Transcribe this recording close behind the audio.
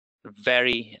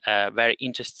very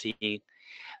interesting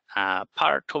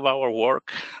part of our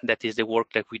work, that is the work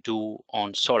that we do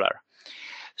on solar.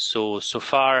 So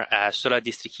far, solar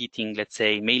district heating, let's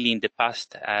say, mainly in the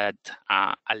past, had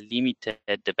a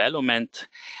limited development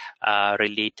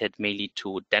related mainly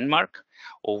to Denmark.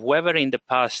 However, in the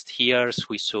past years,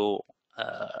 we saw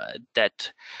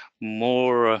that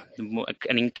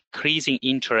an increasing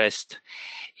interest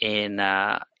in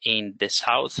the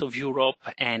south of Europe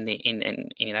and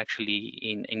in actually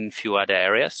in few other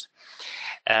areas.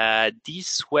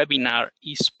 This webinar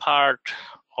is part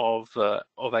of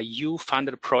a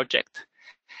EU-funded project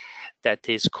that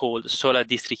is called Solar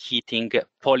District Heating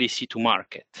Policy to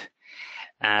Market,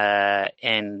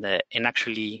 and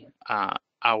actually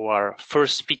our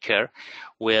first speaker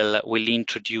will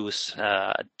introduce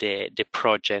the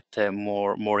project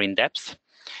more in depth.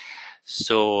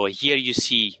 So here you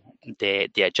see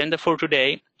the agenda for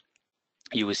today.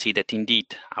 You will see that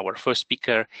indeed our first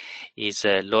speaker is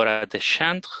Laura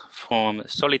Deschamps from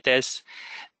Solites.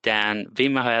 Then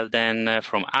Wim Helden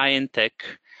from INTech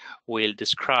will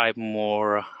describe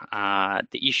more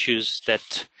the issues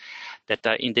that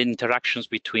are in the interactions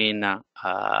between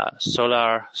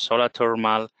solar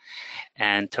thermal,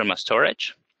 and thermal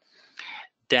storage.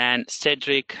 Then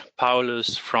Cedric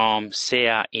Paulus from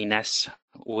SEA Ines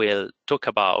will talk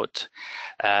about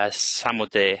some of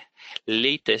the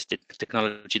latest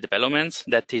technology developments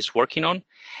that is working on.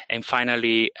 And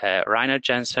finally, Rainer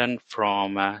Jensen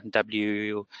from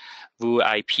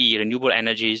WIP Renewable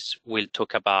Energies will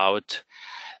talk about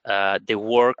the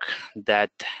work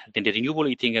that the Renewable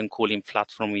Heating and Cooling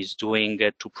platform is doing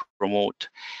to promote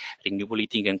renewable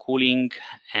heating and cooling,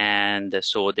 and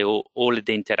so all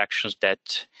the interactions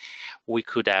that we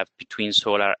could have between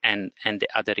solar and the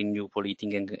other renewable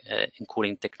heating and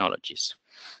cooling technologies.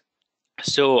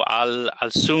 So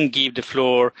I'll soon give the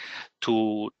floor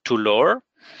to Laure.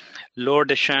 Laure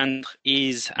Deschamps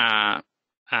is an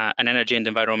energy and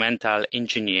environmental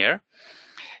engineer.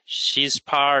 She's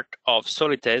part of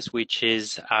Solites, which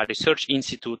is a research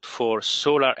institute for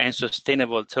solar and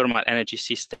sustainable thermal energy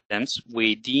systems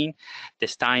within the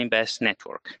Steinbest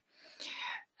network.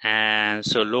 And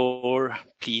so, Laure,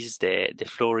 please, the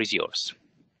floor is yours.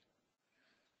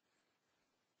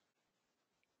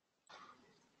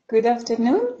 Good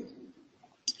afternoon.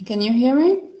 Can you hear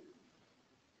me?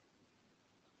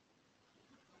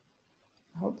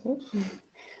 Okay.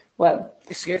 Well,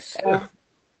 yes.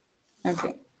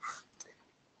 Okay.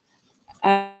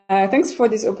 Thanks for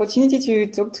this opportunity to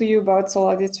talk to you about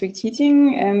solar district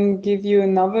heating and give you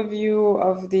an overview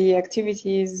of the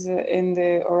activities in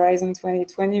the Horizon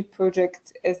 2020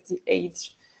 project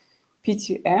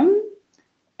SDHp2m.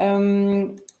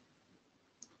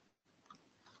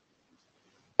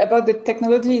 About the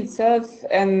technology itself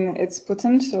and its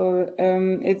potential,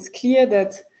 it's clear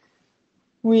that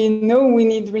we know we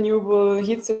need renewable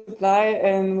heat supply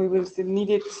and we will still need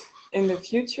it in the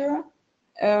future.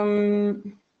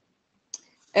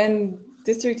 And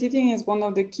district heating is one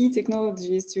of the key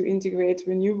technologies to integrate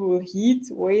renewable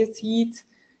heat, waste heat,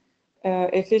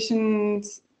 efficient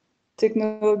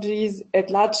technologies at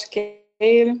large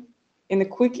scale in a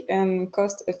quick and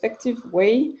cost-effective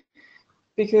way,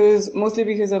 mostly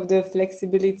because of the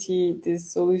flexibility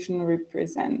this solution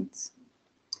represents.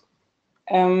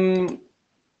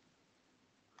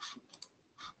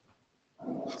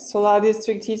 Solar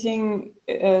district heating,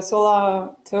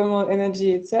 solar thermal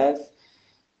energy itself,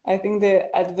 I think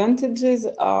the advantages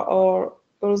are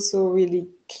also really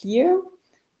clear.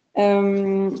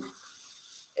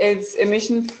 It's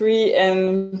emission-free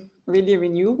and really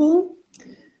renewable.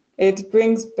 It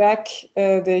brings back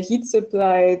the heat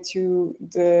supply to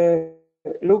the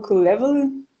local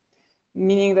level,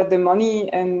 meaning that the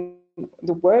money and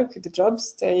the work, the jobs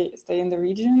stay in the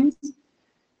regions.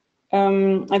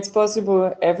 It's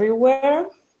possible everywhere.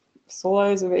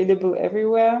 Solar is available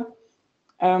everywhere.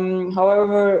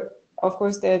 However, of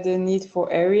course, there's a need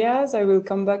for areas. I will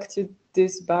come back to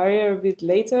this barrier a bit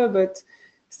later, but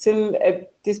still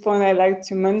at this point, I'd like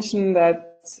to mention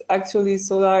that actually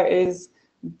solar is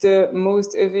the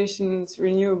most efficient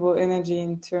renewable energy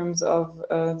in terms of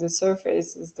the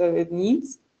surfaces that it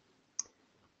needs.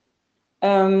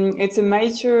 It's a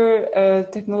major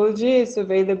technology. It's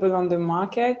available on the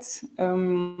market.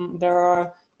 There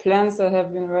are plants that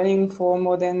have been running for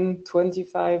more than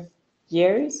 25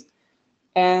 years.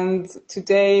 And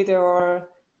today there are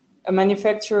a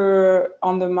manufacturer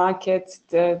on the market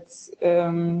that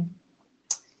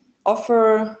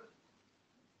offer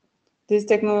this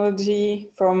technology,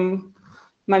 from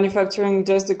manufacturing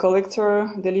just the collector,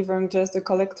 delivering just the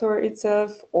collector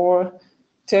itself, or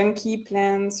turnkey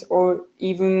plants or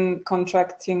even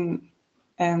contracting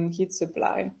and heat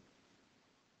supply.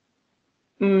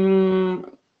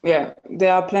 Yeah,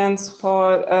 there are plants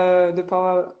for the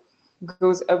power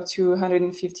goes up to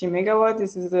 150 megawatt.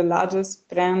 This is the largest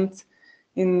plant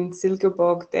in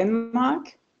Silkeborg,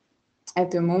 Denmark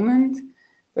at the moment,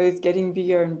 but it's getting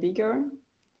bigger and bigger.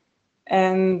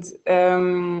 And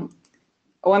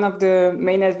one of the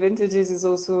main advantages is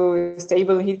also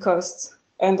stable heat costs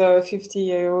under 50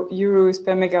 euros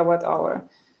per megawatt hour.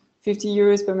 50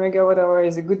 euros per megawatt hour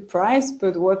is a good price,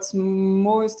 but what's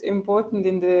most important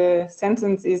in the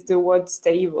sentence is the word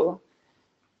stable.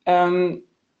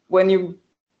 When you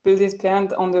build this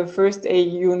plant on the first day,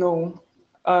 you know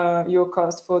your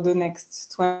cost for the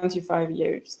next 25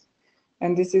 years.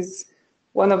 And this is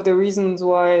one of the reasons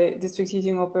why district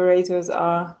heating operators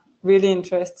are really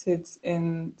interested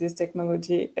in this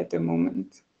technology at the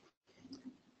moment.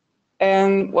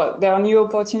 And well, there are new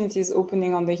opportunities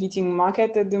opening on the heating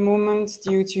market at the moment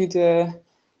due to the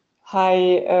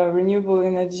high renewable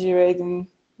energy rate in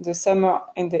the summer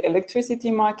in the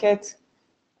electricity market.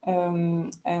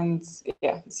 And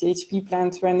yeah, CHP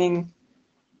plants running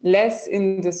less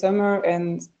in the summer,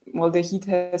 and well, the heat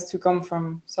has to come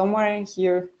from somewhere.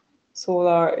 Here,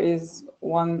 solar is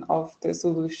one of the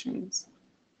solutions.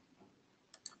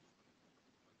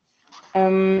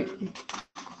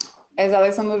 As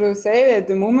Alessandro said, at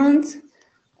the moment,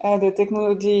 the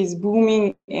technology is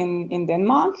booming in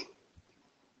Denmark.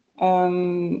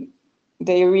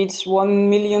 They reached 1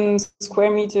 million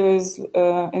square meters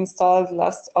installed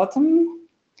last autumn.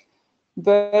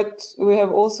 But we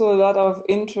have also a lot of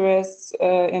interest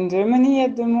in Germany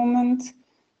at the moment,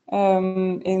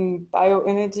 in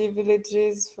bioenergy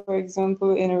villages, for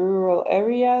example, in rural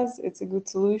areas. It's a good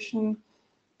solution.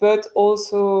 But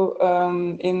also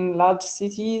in large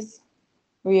cities,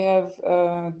 we have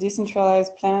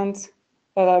decentralized plants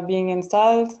that are being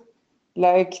installed,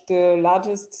 like the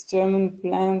largest German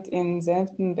plant in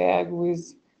Senftenberg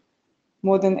with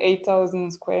more than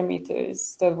 8,000 square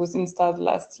meters that was installed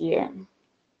last year.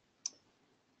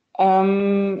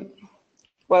 Well,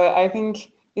 I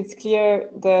think it's clear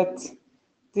that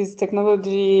this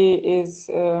technology is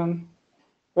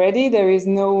ready. There is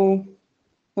no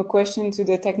question to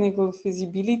the technical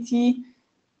feasibility.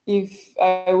 If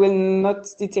I will not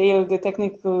detail the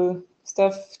technical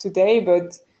stuff today,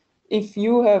 but if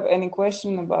you have any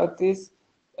question about this,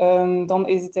 don't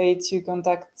hesitate to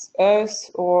contact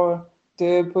us or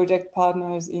the project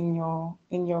partners in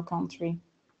your country.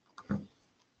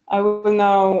 I will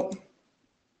now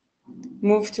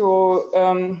move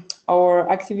to our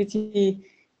activity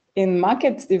in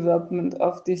market development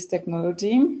of this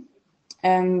technology.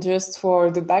 And just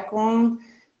for the background,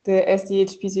 the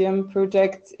SDHp2m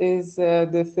project is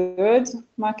the third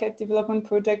market development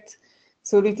project.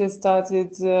 Solita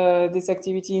started this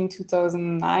activity in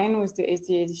 2009 with the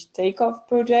SDH takeoff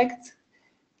project.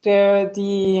 There,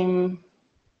 the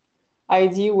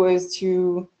idea was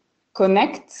to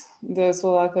connect the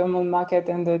solar thermal market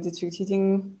and the district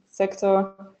heating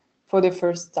sector for the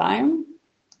first time,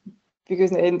 because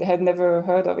they had never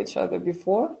heard of each other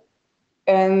before.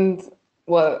 And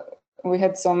well, we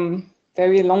had some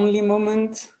very lonely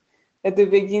moments at the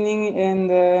beginning in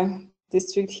the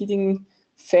district heating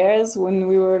fairs when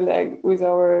we were like with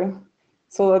our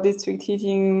solar district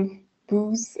heating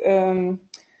booth,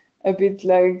 a bit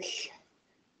like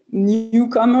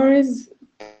newcomers.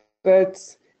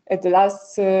 But at the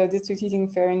last district heating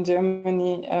fair in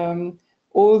Germany,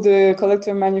 all the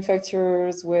collector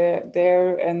manufacturers were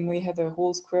there, and we had a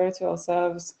whole square to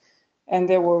ourselves, and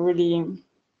they were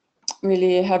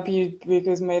really happy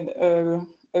because made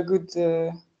a good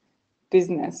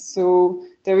business. So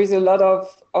there is a lot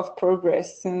of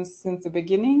progress since the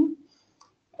beginning.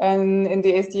 And in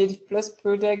the SDH Plus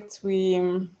project,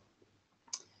 we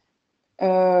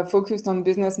focused on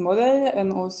business model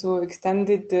and also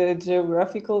extended the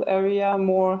geographical area.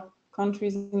 More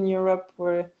countries in Europe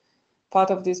were part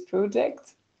of this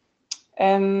project.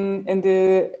 And in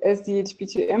the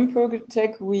SDHp2m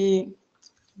project, we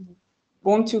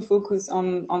want to focus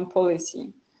on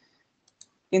policy.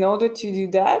 In order to do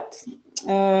that,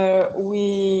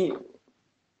 we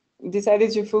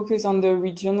decided to focus on the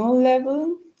regional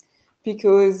level,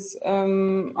 because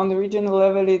on the regional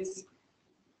level, it's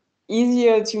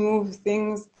easier to move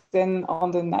things than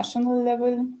on the national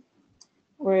level,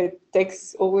 where it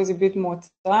takes always a bit more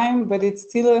time, but it's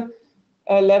still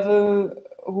a level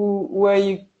where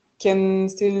you can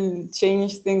still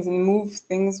change things and move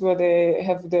things, where they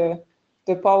have the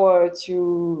power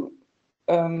to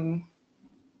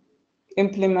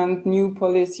implement new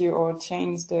policy or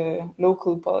change the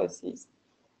local policies.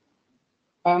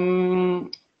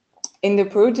 In the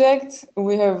project,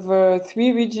 we have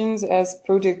 3 regions as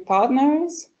project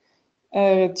partners: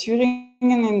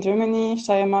 Thüringen in Germany,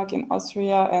 Steiermark in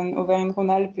Austria, and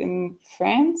Auvergne-Rhône-Alpes in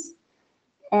France.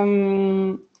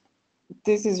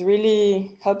 This is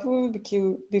really helpful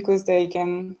because they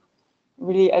can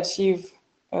really achieve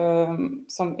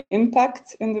some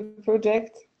impact in the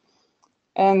project.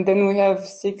 And then we have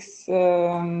 6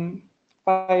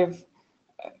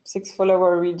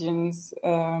 follower regions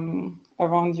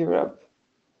around Europe.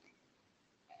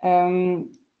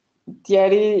 The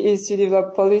idea is to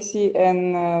develop policy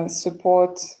and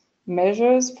support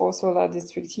measures for solar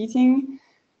district heating,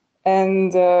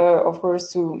 and of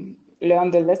course to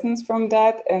learn the lessons from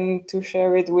that and to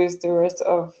share it with the rest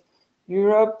of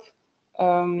Europe,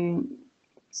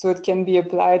 so it can be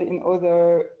applied in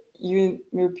other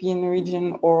European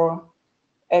region or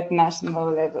at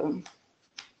national level.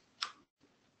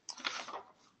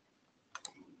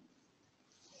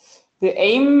 The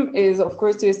aim is, of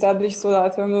course, to establish solar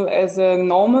thermal as a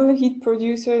normal heat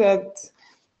producer. That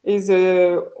is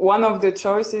one of the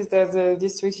choices that the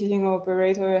district heating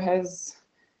operator has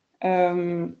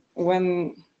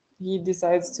when he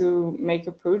decides to make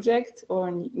a project or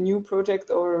a new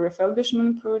project or a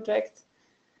refurbishment project,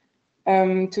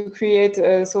 to create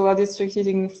a solar district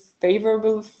heating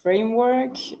favorable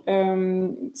framework,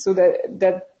 so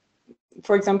that,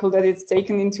 for example, that it's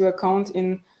taken into account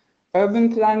in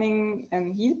urban planning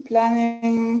and heat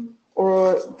planning,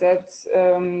 or that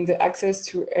the access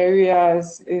to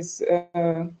areas is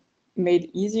made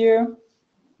easier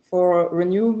for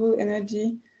renewable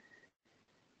energy.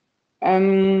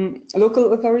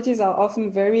 Local authorities are often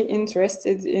very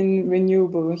interested in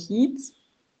renewable heat,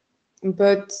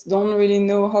 but don't really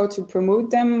know how to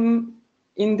promote them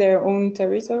in their own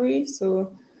territory.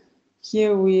 So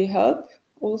here we help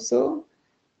also.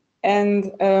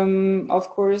 And of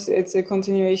course, it's a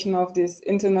continuation of this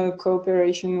internal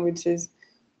cooperation, which is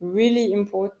really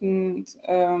important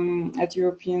at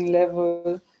European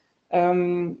level,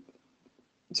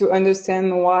 to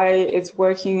understand why it's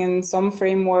working in some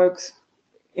frameworks,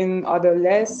 in other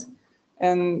less.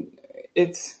 And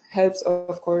it helps,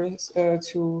 of course,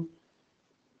 to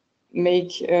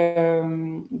make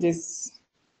these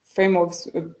frameworks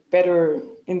better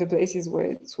in the places where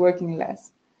it's working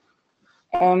less.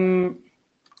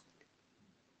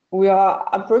 We are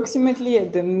approximately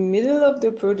at the middle of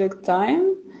the project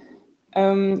time.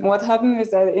 What happened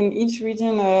is that in each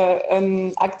region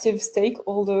an active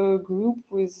stakeholder group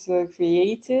was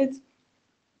created,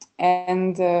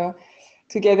 and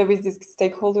together with these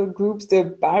stakeholder groups, the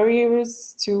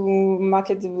barriers to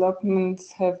market development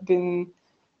have been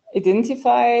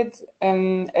identified,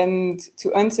 and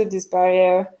to answer this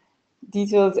barrier,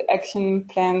 detailed action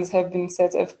plans have been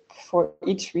set up for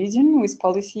each region with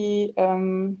policy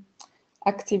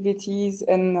activities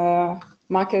and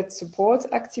market support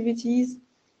activities.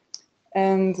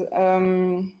 And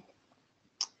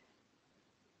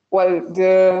well,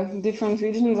 the different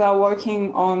regions are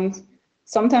working on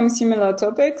sometimes similar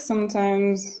topics,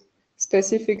 sometimes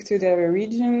specific to their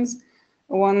regions.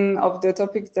 One of the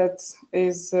topics that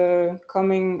is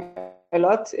coming a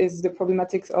lot is the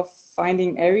problematics of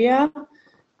finding area.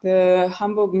 The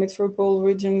Hamburg Metropole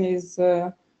region is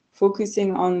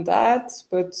focusing on that,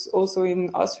 but also in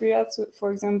Austria,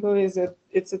 for example,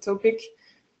 it's a topic,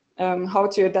 how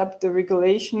to adapt the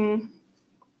regulation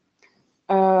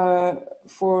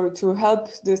to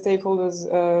help the stakeholders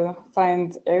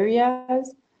find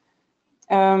areas.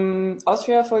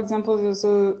 Austria, for example, is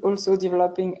also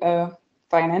developing a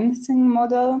financing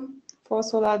model for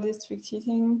solar district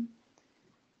heating.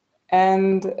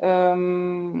 And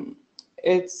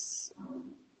it's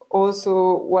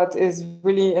also, what is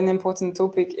really an important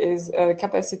topic is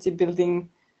capacity building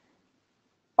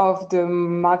of the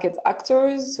market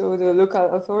actors, so the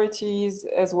local authorities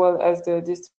as well as the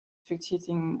district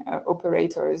heating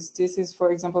operators. This is,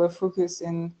 for example, a focus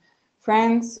in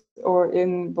France or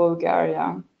in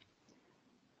Bulgaria.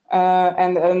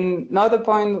 And another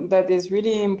point that is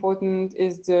really important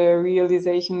is the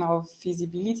realization of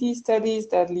feasibility studies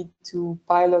that lead to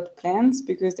pilot plans,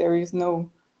 because there is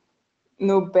no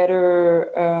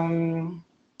better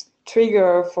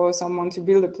trigger for someone to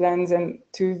build a plan than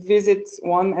to visit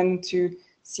one and to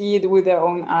see it with their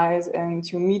own eyes and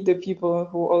to meet the people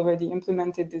who already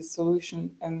implemented this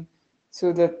solution, and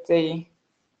so that they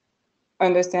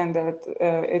understand that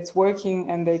it's working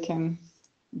and they can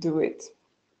do it.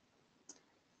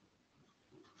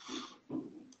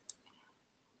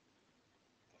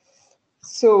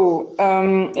 So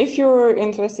if you're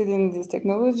interested in this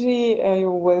technology,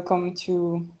 you're welcome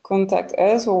to contact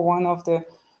us or one of the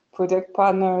project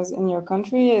partners in your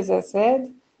country, as I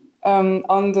said.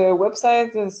 On the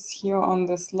website, as here on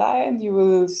the slide, you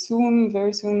will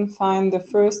very soon find the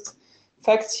first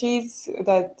fact sheets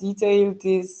that detail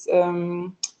these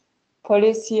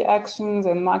policy actions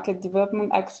and market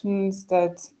development actions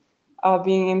that are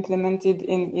being implemented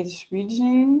in each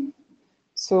region.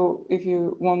 So if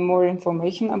you want more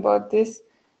information about this,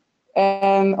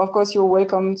 and of course you're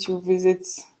welcome to visit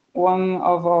one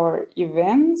of our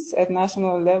events at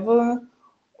national level,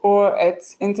 or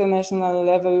at international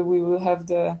level. We will have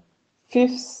the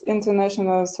 5th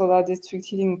International Solar District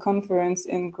Heating Conference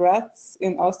in Graz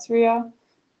in Austria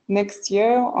next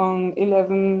year on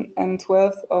 11th and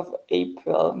 12th of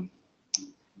April.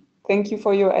 Thank you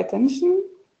for your attention.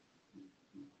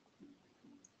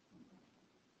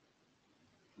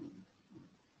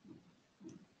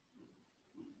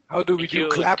 How do we do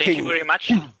clapping? Thank you very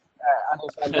much.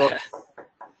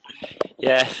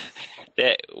 Yes.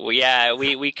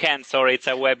 We can. Sorry, it's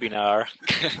a webinar.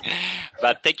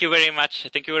 But thank you very much.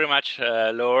 Thank you very much,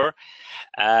 Laure.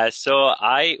 So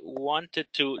I wanted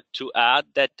to add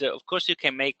that, of course, you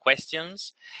can make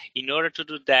questions. In order to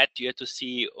do that, you have to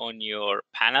see on your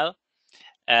panel.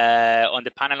 On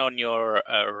the panel on your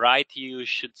right, you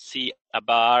should see a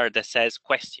bar that says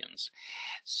questions.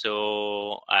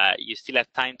 So you still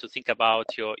have time to think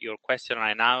about your question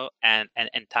right now and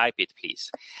type it,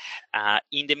 please.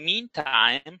 In the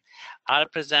meantime, I'll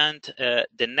present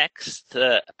the next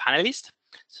panelist.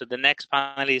 So the next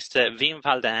panelist, Wim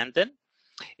van den Enden.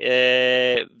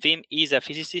 Wim is a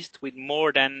physicist with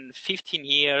more than 15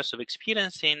 years of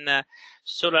experience in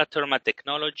solar thermal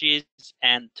technologies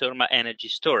and thermal energy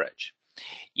storage.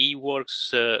 He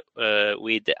works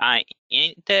with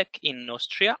ETIP in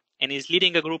Austria and is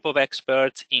leading a group of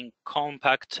experts in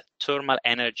compact thermal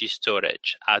energy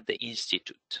storage at the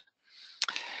Institute.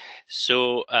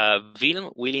 So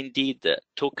Wim will indeed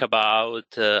talk about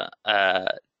the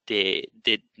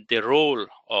role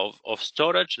of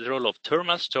storage, the role of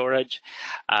thermal storage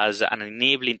as an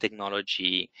enabling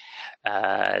technology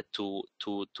to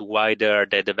wider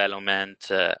the development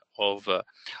of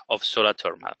solar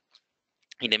thermal.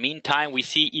 In the meantime, we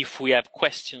see if we have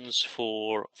questions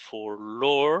for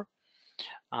Laure.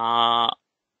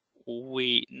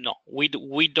 We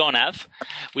don't have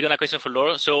a question for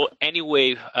Laure. So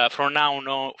anyway, from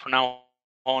now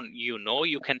on,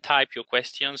 you can type your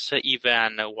questions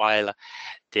even while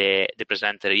the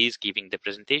presenter is giving the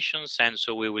presentations, and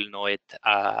so we will know it,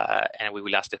 and we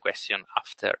will ask the question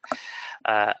after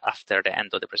the end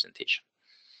of the presentation.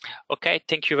 Okay,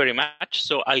 thank you very much.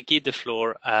 So I'll give the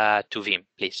floor to Wim,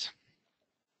 please.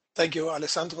 Thank you,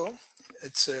 Alessandro.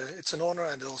 It's an honor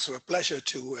and also a pleasure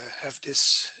to have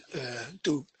this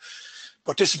to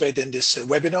participate in this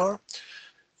webinar.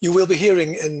 You will be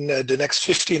hearing in the next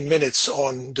 15 minutes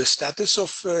on the status of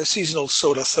seasonal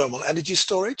solar thermal energy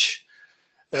storage,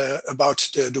 about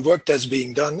the work that's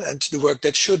being done and the work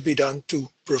that should be done to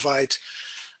provide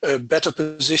a better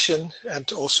position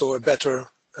and also a better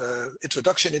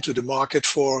introduction into the market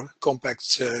for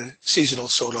compact seasonal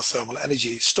solar thermal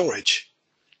energy storage.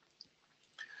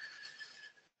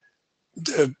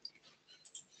 Let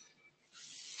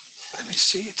me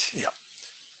see it. Yeah.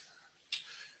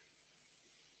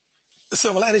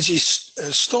 Thermal energy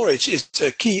storage is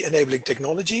a key enabling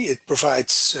technology. It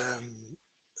provides,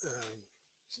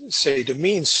 say, the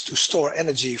means to store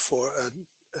energy for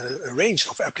a range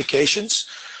of applications.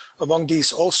 Among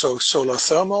these, also solar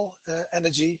thermal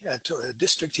energy and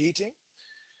district heating.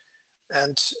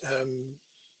 And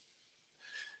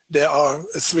there are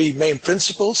three main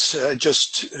principles.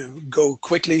 Just go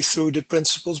quickly through the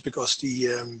principles because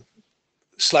the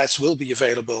slides will be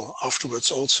available afterwards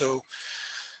also.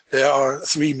 There are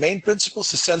three main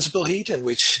principles: the sensible heat, in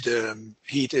which the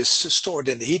heat is stored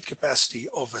in the heat capacity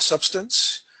of a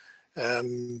substance.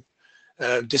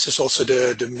 This is also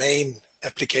the main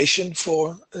application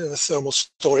for thermal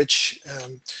storage,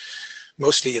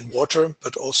 mostly in water,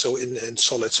 but also in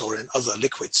solids or in other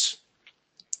liquids.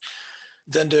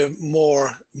 Then the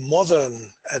more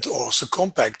modern and also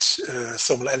compact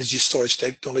thermal energy storage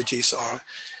technologies are,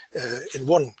 in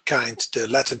one kind, the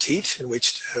latent heat, in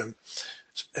which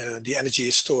the energy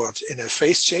is stored in a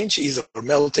phase change, either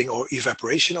melting or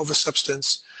evaporation of a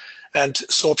substance, and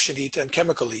sorption heat and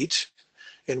chemical heat,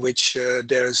 in which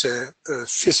there is a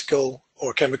physical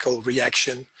or chemical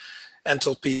reaction,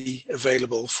 enthalpy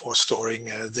available for storing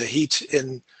the heat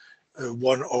in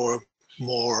one or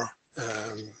more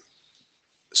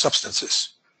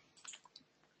substances.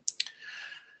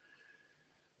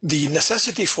 The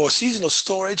necessity for seasonal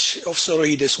storage of solar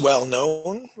heat is well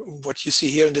known. What you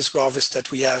see here in this graph is that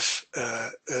we have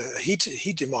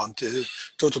heat demand, the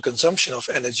total consumption of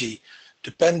energy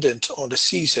dependent on the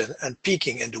season and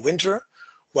peaking in the winter,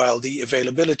 while the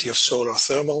availability of solar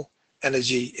thermal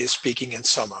energy is peaking in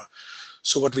summer.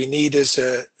 So what we need is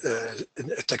a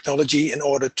technology in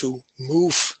order to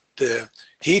move the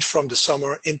heat from the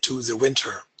summer into the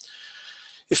winter.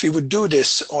 If we would do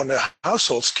this on a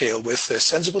household scale with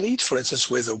sensible heat, for instance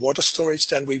with a water storage,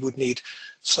 then we would need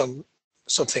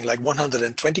something like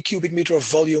 120 cubic meter of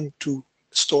volume to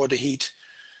store the heat.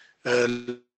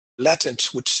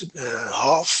 Latent would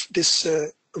halve this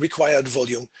required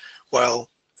volume, while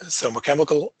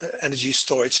thermochemical energy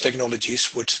storage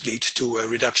technologies would lead to a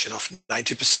reduction of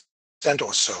 90%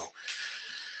 or so.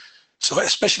 So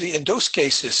especially in those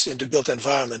cases in the built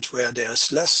environment where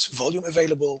there's less volume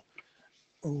available,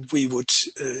 we would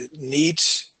need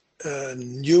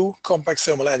new compact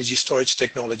thermal energy storage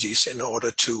technologies in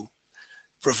order to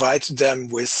provide them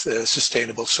with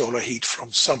sustainable solar heat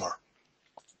from summer.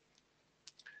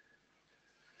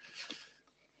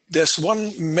 There's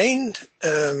one main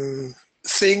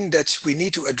thing that we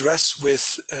need to address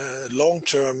with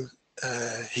long-term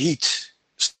heat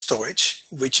storage,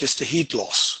 which is the heat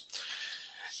loss.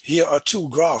 Here are two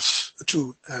graphs,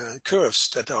 curves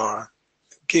that are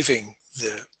giving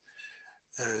the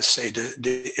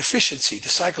efficiency, the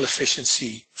cycle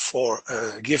efficiency for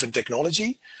a given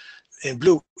technology. In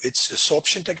blue, it's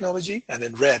absorption technology, and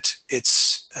in red,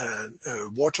 it's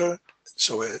water,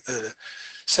 so a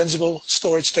sensible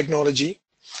storage technology.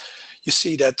 You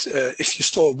see that if you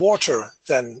store water,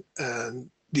 then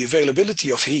the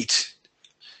availability of heat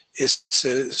is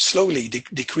slowly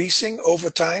decreasing over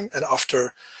time, and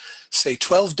after, say,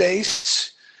 12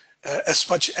 days, as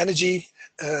much energy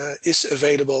is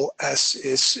available as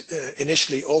is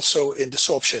initially also in the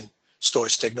absorption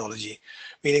storage technology,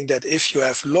 meaning that if you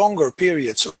have longer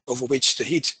periods over which the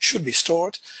heat should be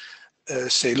stored,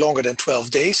 say longer than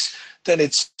 12 days, then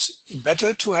it's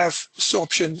better to have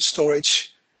absorption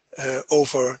storage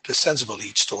over the sensible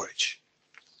heat storage.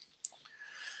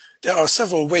 There are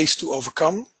several ways to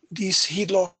overcome these heat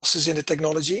losses in the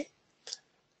technology,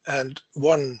 and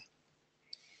one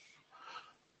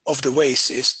of the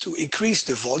ways is to increase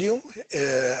the volume.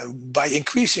 By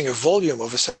increasing a volume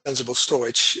of a sensible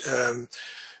storage,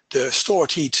 the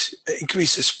stored heat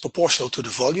increases proportional to the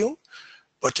volume,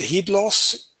 but the heat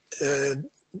loss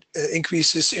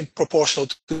increases in proportional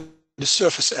to the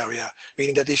surface area,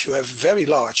 meaning that if you have very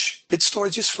large pit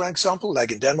storages, for example,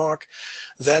 like in Denmark,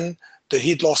 then the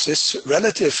heat losses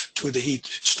relative to the heat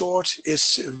stored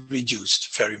is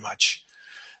reduced very much.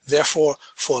 Therefore,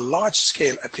 for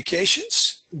large-scale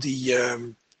applications,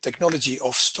 the technology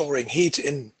of storing heat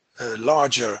in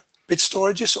larger pit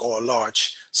storages or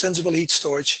large sensible heat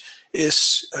storage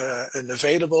is an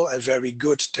available and very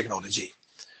good technology.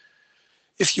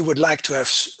 If you would like to have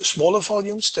smaller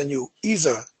volumes, then you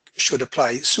either should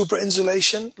apply super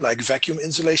insulation, like vacuum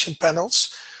insulation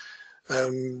panels.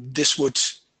 This would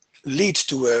lead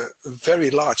to a very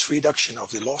large reduction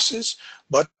of the losses,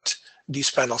 but these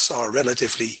panels are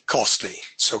relatively costly.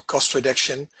 So cost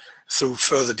reduction through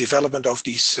further development of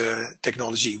these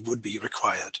technology would be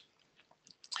required.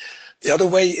 The other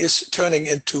way is turning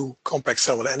into compact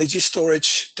thermal energy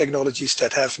storage technologies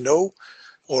that have no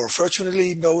or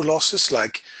virtually no losses,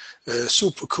 like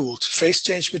supercooled phase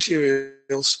change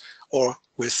materials or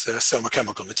with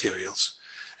thermochemical materials.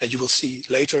 And you will see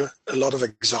later a lot of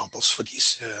examples for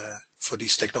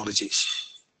these technologies.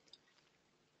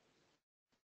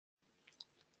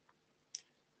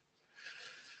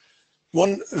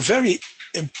 One very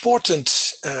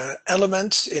important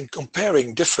element in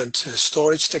comparing different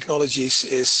storage technologies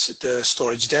is the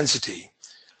storage density.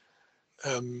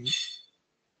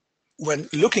 When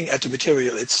looking at the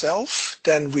material itself,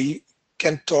 then we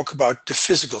can talk about the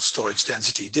physical storage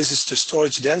density. This is the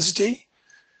storage density,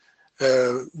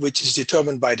 which is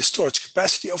determined by the storage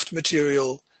capacity of the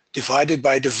material divided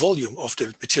by the volume of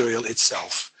the material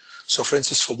itself. So for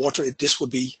instance, for water, this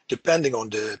would be depending on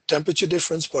the temperature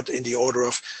difference, but in the order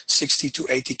of 60 to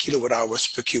 80 kilowatt hours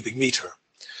per cubic meter.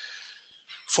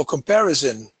 For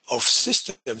comparison of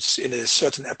systems in a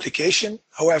certain application,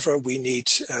 however, we need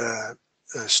a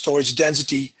storage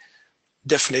density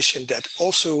definition that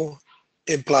also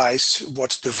implies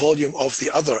what the volume of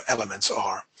the other elements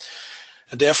are.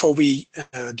 And therefore, we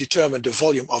determine the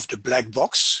volume of the black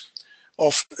box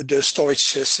of the storage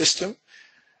system.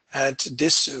 And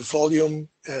this volume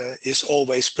is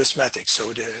always prismatic.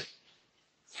 So the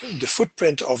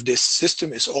footprint of this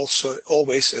system is also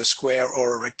always a square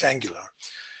or a rectangular.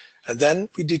 And then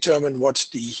we determine what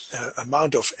the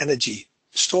amount of energy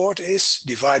stored is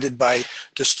divided by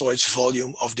the storage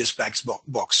volume of this black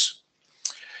box.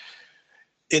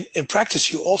 In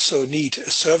practice, you also need a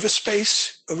service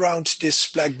space around this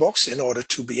black box in order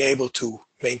to be able to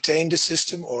maintain the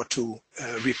system or to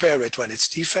repair it when it's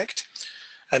defect.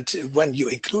 And when you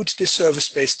include this service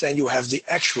space, then you have the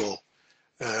actual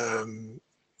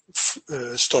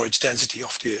storage density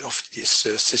of this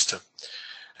system.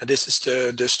 And this is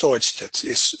the storage that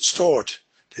is stored,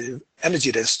 the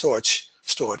energy that is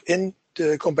stored in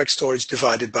the compact storage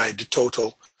divided by the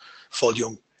total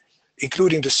volume,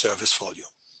 including the service volume.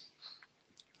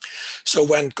 So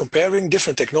when comparing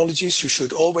different technologies, you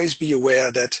should always be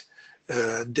aware that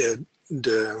the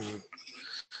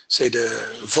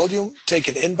volume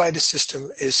taken in by the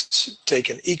system is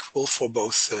taken equal for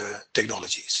both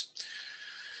technologies.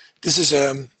 This is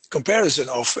a comparison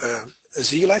of a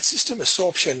zeolite system, a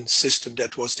sorption system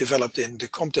that was developed in the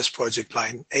COMTES project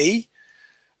line A,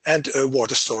 and a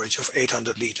water storage of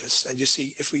 800 liters. And you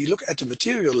see, if we look at the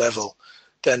material level,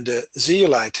 then the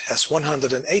zeolite has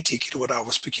 180 kilowatt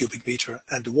hours per cubic meter,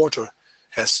 and the water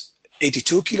has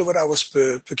 82 kilowatt hours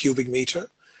per cubic meter.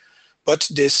 But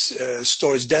this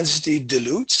storage density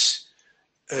dilutes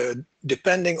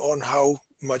depending on how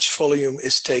much volume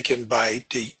is taken by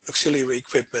the auxiliary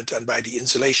equipment and by the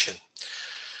insulation.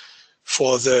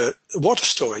 For the water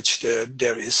storage,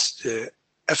 there is the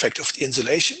effect of the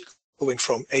insulation going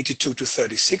from 82 to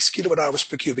 36 kilowatt hours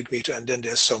per cubic meter, and then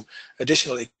there's some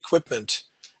additional equipment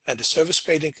and the service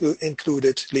space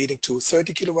included, leading to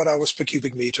 30 kilowatt hours per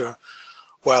cubic meter,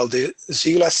 while the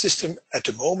zeolite system at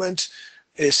the moment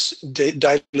is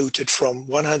diluted from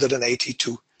 180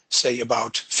 to, say,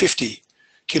 about 50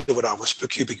 kilowatt hours per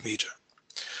cubic meter.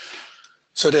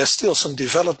 So there's still some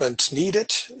development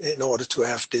needed in order to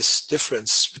have this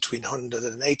difference between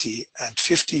 180 and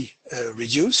 50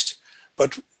 reduced.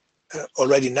 But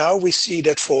already now we see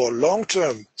that for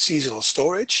long-term seasonal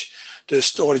storage, the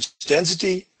storage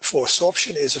density for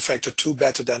sorption is a factor 2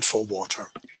 better than for water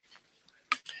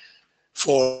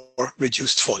for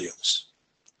reduced volumes.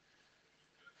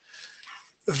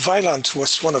 Weiland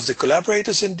was one of the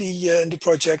collaborators in the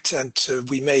project, and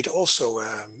we made also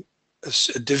a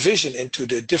division into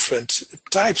the different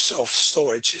types of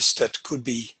storages that could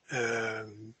be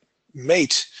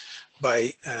made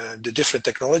by the different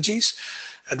technologies.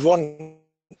 And one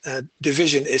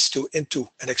division is into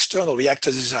an external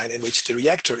reactor design in which the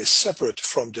reactor is separate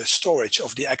from the storage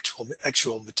of the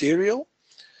actual material.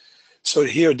 So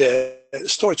here the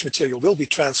storage material will be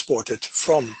transported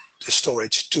from the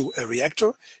storage to a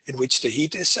reactor in which the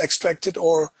heat is extracted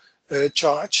or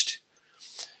charged.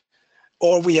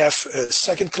 Or we have a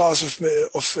second class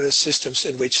of systems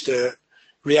in which the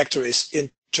reactor is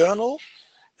internal,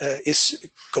 is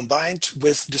combined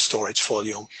with the storage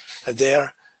volume. And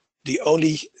there the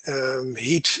only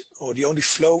heat or the only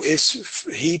flow is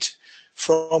heat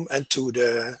from and to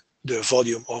the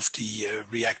volume of the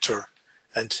reactor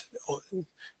and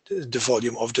the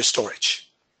volume of the storage.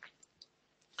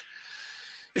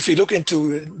 If we look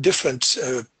into different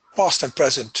past and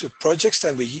present projects,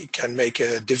 then we can make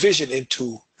a division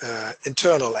into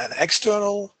internal and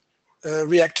external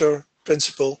reactor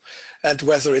principle, and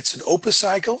whether it's an open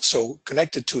cycle, so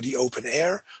connected to the open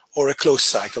air, or a closed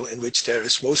cycle in which there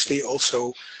is mostly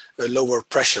also a lower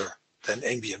pressure than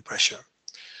ambient pressure.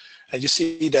 And you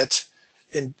see that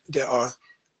there are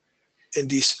in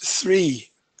these three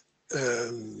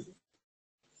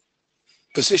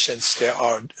positions, there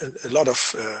are a lot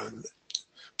of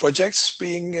projects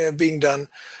being done,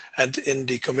 and in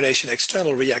the combination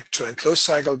external reactor and closed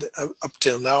cycle, up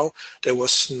till now, there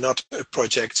was not a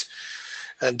project.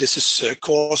 And this is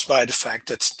caused by the fact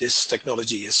that this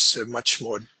technology is much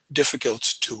more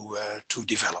difficult to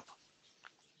develop.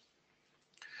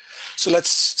 So let's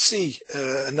see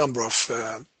a number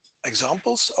of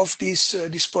examples of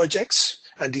these projects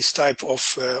and these type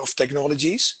of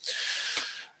technologies.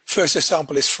 First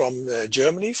example is from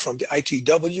Germany, from the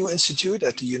ITW Institute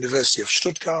at the University of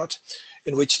Stuttgart,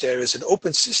 in which there is an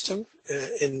open system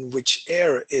in which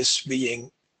air is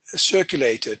being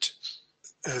circulated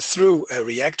through a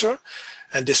reactor,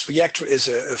 and this reactor is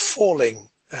a falling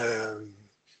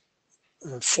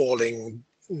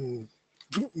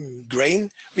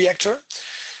grain reactor,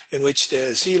 in which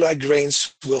the zeolite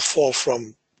grains will fall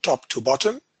from top to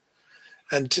bottom,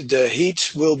 and the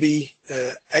heat will be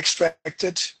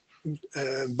extracted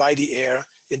by the air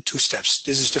in 2 steps.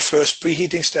 This is the first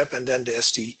preheating step, and then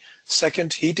there's the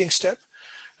second heating step,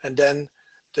 and then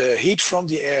the heat from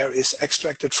the air is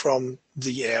extracted from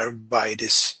the air by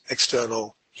this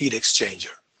external heat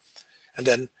exchanger. And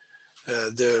then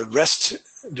the rest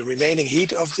the remaining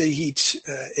heat of the heat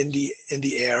in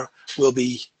the air will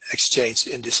be exchanged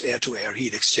in this air-to-air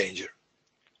heat exchanger.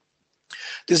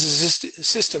 This is a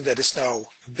system that is now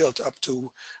built up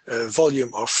to a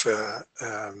volume of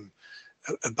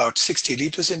about 60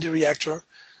 liters in the reactor,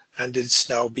 and it's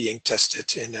now being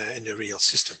tested in a real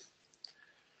system.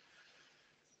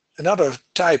 Another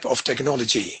type of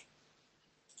technology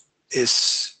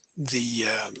is the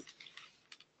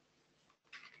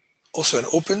also an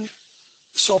open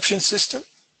absorption system.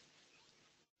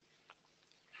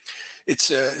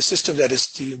 It's a system that is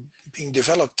being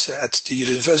developed at the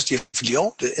University of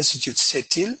Lyon, the Institute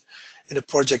CETIL, in a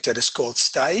project that is called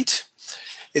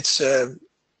SDHp2m.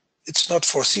 It's not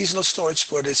for seasonal storage,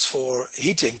 but it's for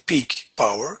heating peak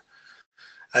power.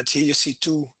 And here you see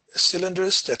two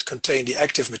cylinders that contain the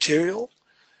active material.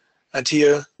 And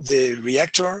here the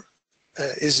reactor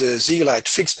is a zeolite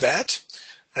fixed bed,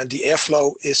 and the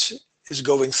airflow is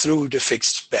going through the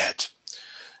fixed bed.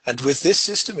 And with this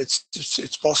system,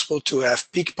 it's possible to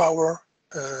have peak power,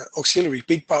 auxiliary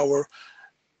peak power,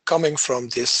 coming from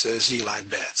this zeolite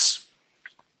beds.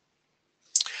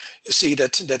 You see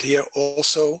that here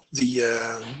also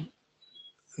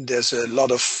there's a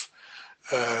lot of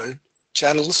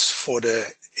channels for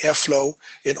the airflow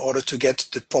in order to get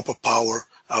the proper power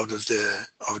out of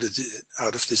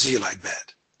the zeolite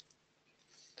bed.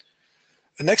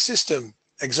 The next system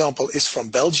example is from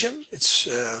Belgium. It's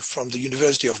from the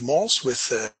University of Mons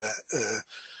with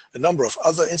a number of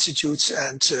other institutes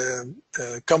and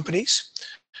companies.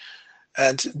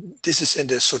 And this is in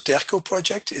the Soterco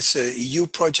project. It's an EU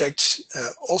project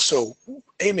also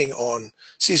aiming on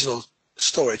seasonal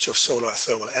storage of solar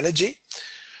thermal energy.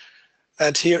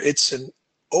 And here it's an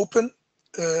open,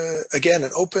 again,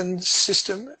 an open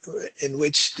system in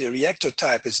which the reactor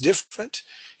type is different.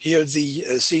 Here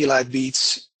the zeolite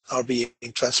beads are being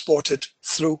transported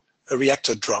through a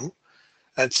reactor drum,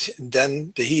 and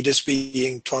then the heat is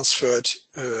being transferred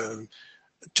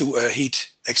to a heat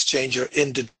exchanger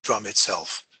in the drum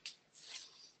itself.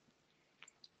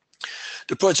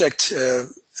 The project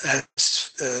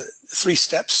has 3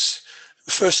 steps.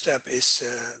 The first step is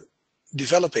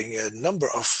developing a number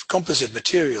of composite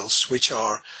materials which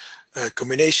are a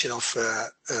combination of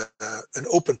an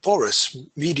open porous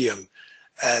medium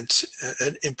and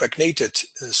an impregnated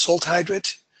salt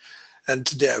hydrate. And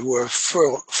there were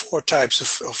four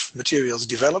types of materials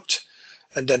developed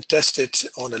and then tested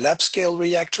on a lab scale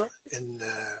reactor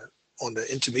on the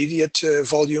intermediate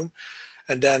volume,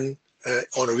 and then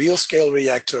on a real scale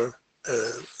reactor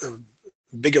a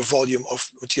bigger volume of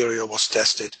material was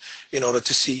tested in order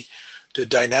to see the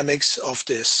dynamics of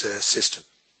this system.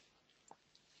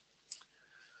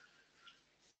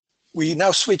 We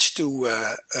now switch to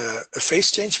a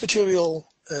phase change material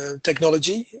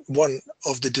technology. One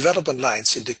of the development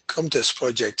lines in the COMTES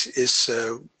project is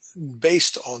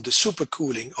based on the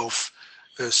supercooling of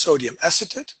sodium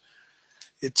acetate.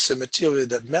 It's a material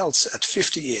that melts at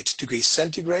 58 degrees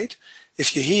centigrade.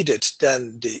 If you heat it,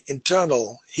 then the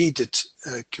internal heated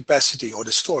capacity or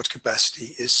the stored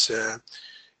capacity is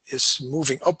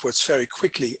moving upwards very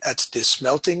quickly at this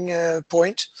melting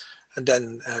point, and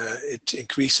then it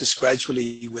increases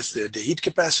gradually with the heat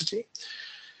capacity.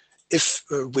 If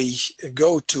we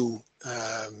go to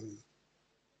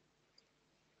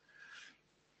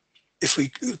if we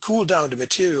cool down the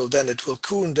material, then it will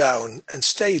cool down and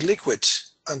stay liquid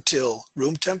until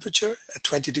room temperature at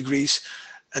 20 degrees.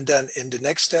 And then in the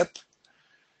next step,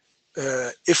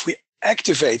 if we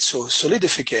activate, so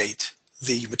solidificate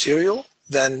the material,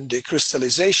 then the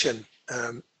crystallization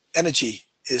energy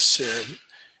is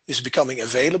becoming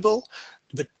available.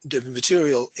 But the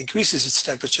material increases its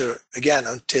temperature again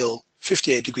until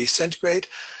 58 degrees centigrade.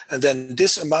 And then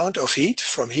this amount of heat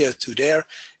from here to there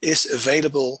is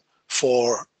available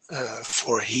for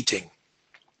heating.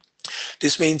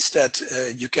 This means that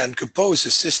you can compose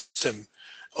a system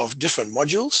of different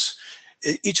modules,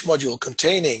 each module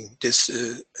containing this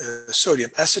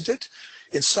sodium acetate.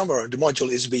 In summer, the module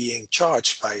is being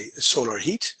charged by solar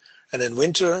heat, and in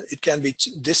winter, it can be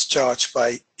discharged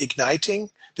by igniting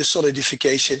the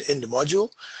solidification in the module.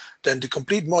 Then the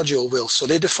complete module will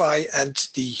solidify and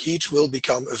the heat will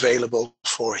become available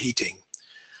for heating.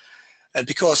 And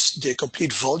because the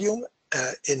complete volume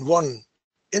in one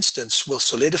instance will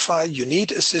solidify, you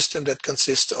need a system that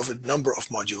consists of a number of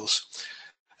modules.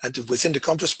 And within the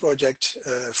COMTES project,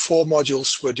 4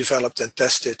 modules were developed and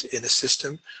tested in a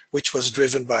system which was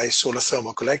driven by solar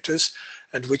thermal collectors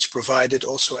and which provided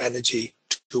also energy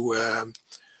to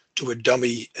a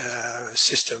dummy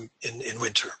system in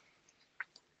winter.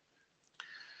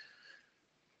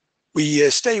 We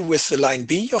stay with the line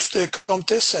B of the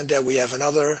COMTES, and there we have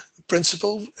another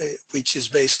principle, which is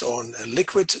based on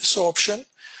liquid sorption.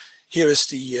 Here is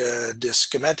the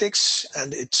schematics,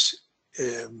 and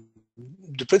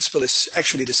the principle is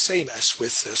actually the same as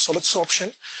with solid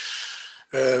sorption.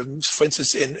 For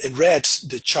instance, in red,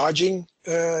 the charging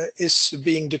is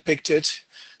being depicted.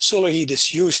 Solar heat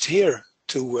is used here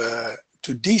to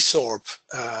desorb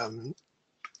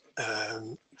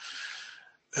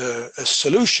a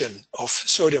solution of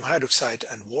sodium hydroxide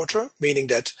and water, meaning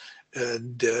that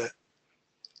the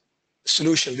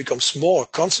solution becomes more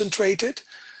concentrated.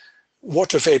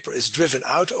 Water vapor is driven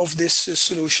out of this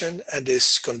solution and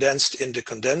is condensed in the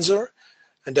condenser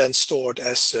and then stored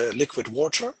as liquid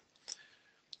water.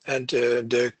 And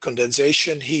the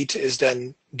condensation heat is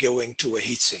then going to a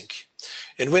heat sink.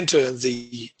 In winter,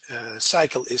 the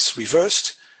cycle is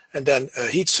reversed, and then a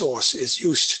heat source is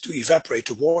used to evaporate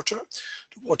the water.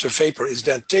 The water vapor is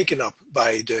then taken up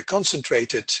by the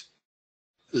concentrated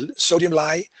sodium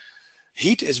lye.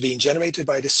 Heat is being generated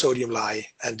by the sodium lye,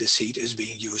 and this heat is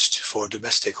being used for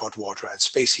domestic hot water and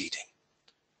space heating.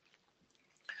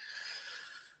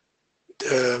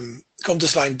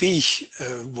 Compters line B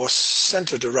was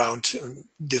centered around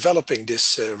developing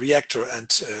this reactor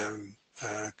and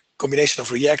combination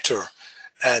of reactor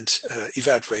and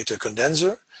evaporator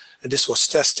condenser, and this was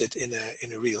tested in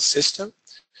a real system.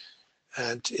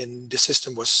 And the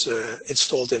system was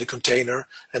installed in a container,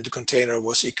 and the container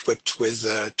was equipped with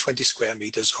 20 square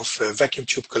meters of vacuum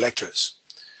tube collectors.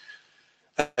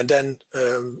 And then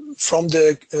from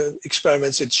the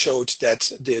experiments, it showed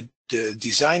that the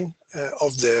design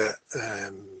of the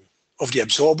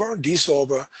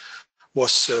desorber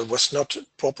was not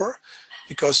proper,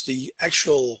 because the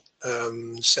actual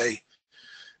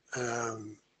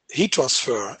heat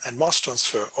transfer and mass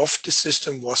transfer of the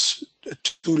system was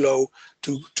too low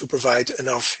to provide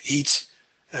enough heat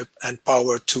and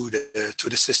power to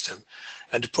the system.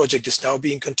 And the project is now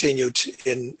being continued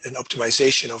in an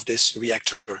optimization of this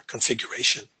reactor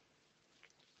configuration.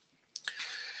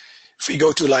 If we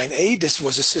go to line A, this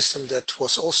was a system that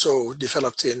was also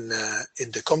developed in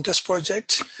the COMTES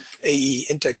project. AE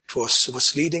Intect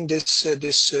was leading this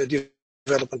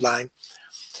development line.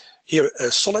 Here, a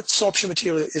solid sorption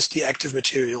material is the active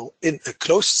material in a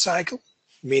closed cycle,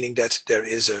 meaning that there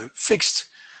is a fixed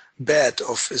bed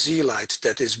of zeolite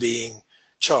that is being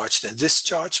charged and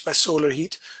discharged by solar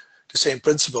heat. The same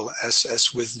principle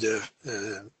as with the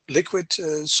liquid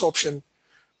sorption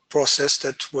process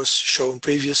that was shown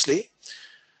previously.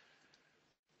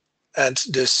 And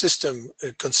the system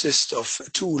consists of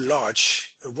two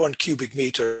large 1 cubic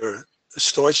meter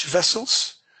storage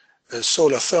vessels, a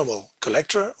solar thermal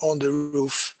collector on the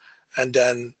roof, and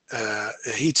then a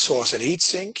heat source and heat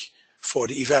sink for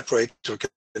the evaporator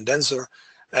condenser,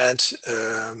 and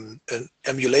an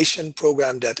emulation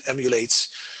program that emulates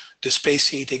the space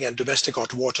heating and domestic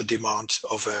hot water demand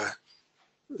of a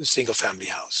single family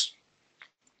house.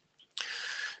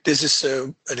 This is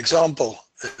an example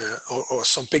or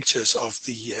some pictures of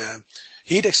the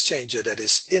heat exchanger that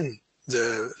is in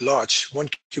the large 1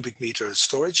 cubic meter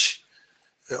storage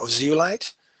of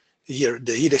zeolite. Here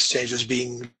the heat exchanger is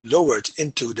being lowered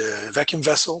into the vacuum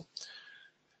vessel,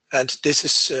 and this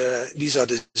is these are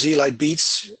the zeolite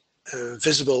beads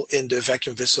visible in the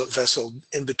vacuum vessel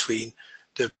in between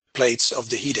the plates of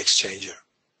the heat exchanger.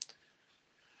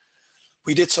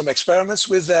 We did some experiments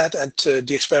with that, and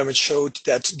the experiment showed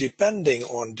that depending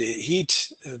on the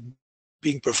heat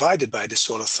being provided by the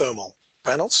solar thermal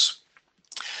panels,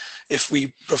 if we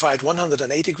provide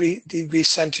 180 degrees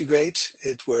centigrade,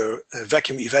 it were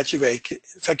vacuum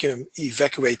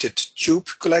evacuated tube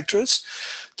collectors,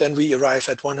 then we arrive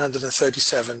at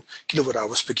 137 kilowatt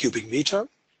hours per cubic meter.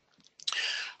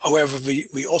 However,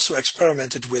 we also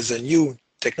experimented with a new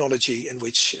technology in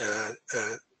which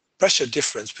pressure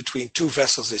difference between two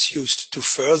vessels is used to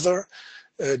further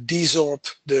desorb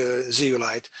the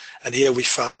zeolite, and here we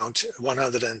found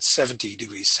 170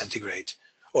 degrees centigrade,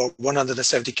 or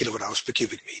 170 kilowatt hours per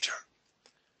cubic meter.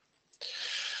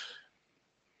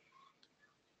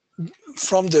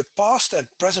 From the past and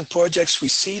present projects, we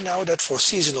see now that for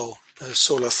seasonal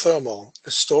solar thermal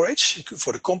storage,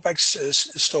 for the compact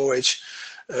storage,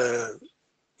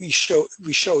 we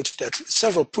showed that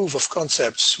several proof of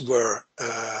concepts were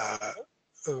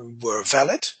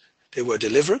valid. They were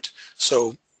delivered.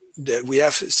 So we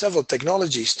have several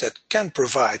technologies that can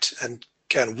provide and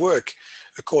can work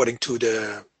according to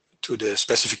the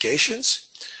specifications.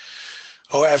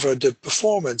 However, the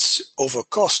performance over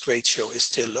cost ratio is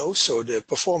still low, so the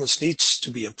performance needs to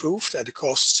be improved and the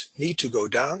costs need to go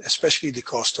down, especially the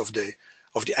cost of the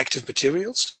active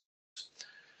materials.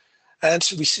 And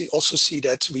we also see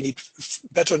that we need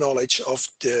better knowledge of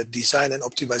the design and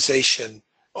optimization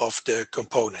of the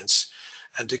components.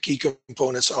 And the key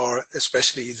components are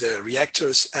especially the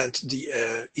reactors and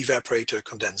the evaporator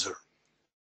condenser.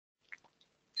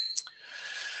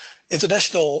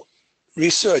 International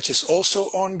research is also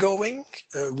ongoing.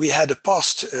 We had a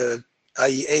past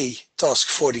IEA Task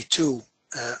 42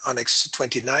 Annex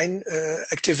 29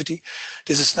 activity.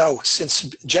 This is now since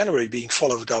January being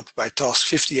followed up by Task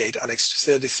 58 Annex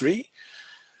 33.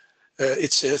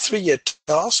 It's a 3-year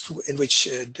task in which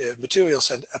the materials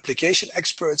and application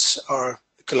experts are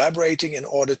collaborating in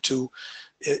order to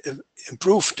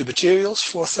improve the materials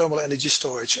for thermal energy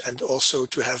storage and also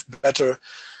to have better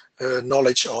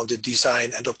knowledge on the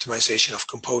design and optimization of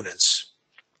components.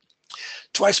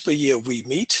 Twice per year we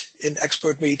meet in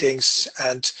expert meetings,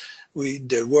 and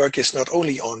the work is not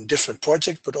only on different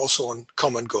projects but also on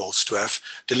common goals to have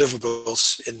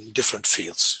deliverables in different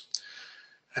fields.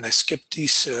 And I skipped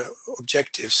these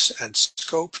objectives and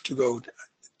scope to go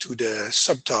to the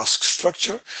subtask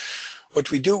structure.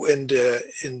 What we do in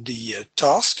the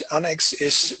task annex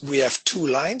is we have 2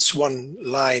 lines, one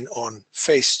line on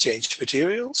phase change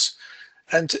materials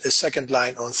and a second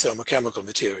line on thermochemical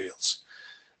materials.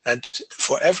 And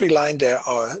for every line there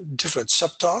are different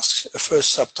subtasks. A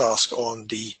first subtask on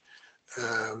the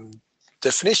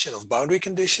definition of boundary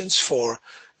conditions for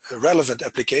relevant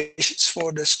applications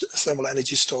for this thermal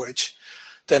energy storage.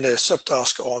 Then a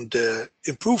subtask on the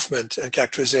improvement and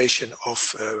characterization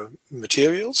of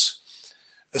materials.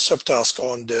 A subtask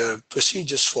on the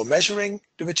procedures for measuring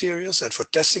the materials and for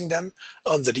testing them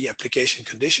under the application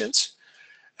conditions,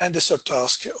 and a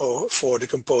subtask for the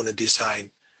component design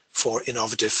for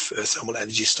innovative thermal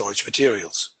energy storage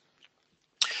materials.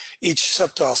 Each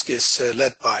subtask is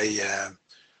led by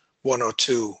 1 or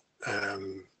 2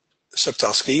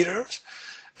 subtask leaders,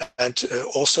 and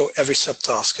also every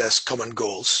subtask has common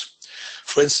goals.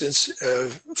 For instance,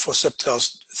 for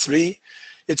subtask 3,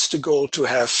 it's the goal to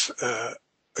have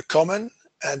a common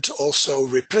and also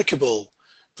replicable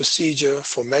procedure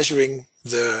for measuring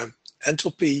the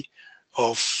enthalpy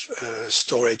of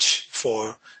storage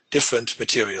for different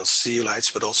materials,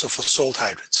 zeolites, but also for salt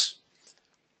hydrates.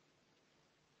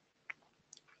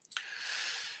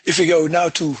 If we go now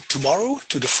to tomorrow,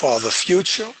 to the farther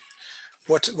future,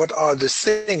 what are the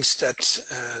things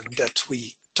that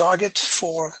we target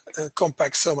for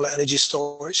compact thermal energy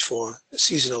storage, for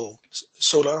seasonal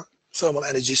solar thermal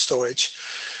energy storage?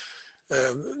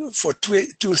 For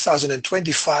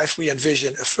 2025, we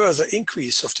envision a further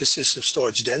increase of the system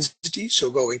storage density,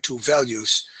 so going to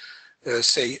values,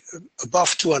 say,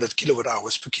 above 200 kilowatt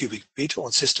hours per cubic meter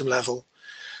on system level,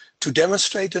 to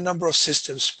demonstrate the number of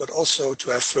systems, but also to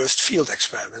have first field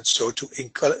experiments, so to, in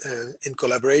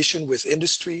collaboration with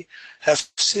industry, have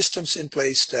systems in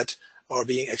place that are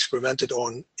being experimented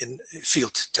on in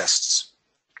field tests.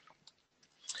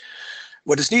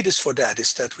 What is needed for that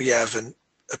is that we have a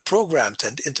programmed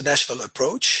and international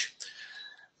approach.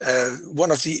 One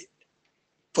of the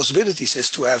possibilities is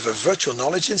to have a virtual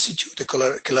knowledge institute, a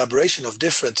collaboration of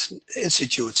different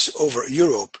institutes over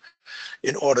Europe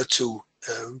in order to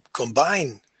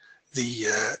combine the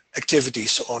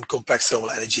activities on compact thermal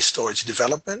energy storage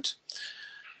development.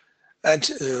 And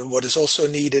what is also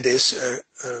needed is a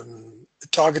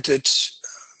targeted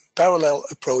parallel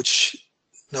approach,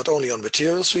 not only on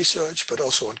materials research, but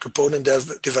also on component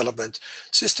development,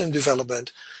 system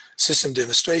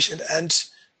demonstration, and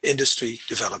industry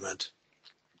development.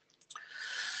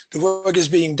 The work is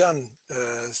being done.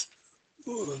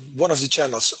 One of the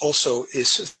channels also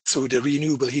is through the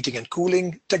Renewable Heating and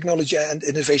Cooling Technology and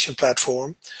Innovation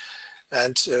Platform.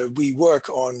 And we work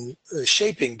on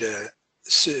shaping the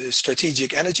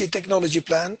strategic energy technology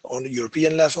plan on the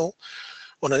European level.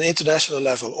 On an international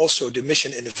level, also the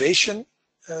mission innovation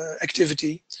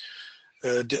activity,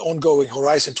 the ongoing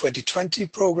Horizon 2020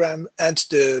 program, and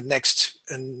the next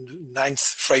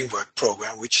 9th framework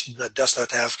program, which does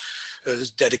not have a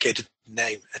dedicated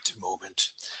name at the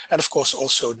moment. And of course,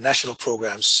 also national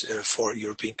programs for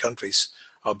European countries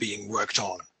are being worked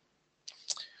on.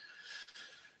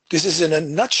 This is in a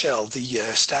nutshell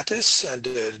the status and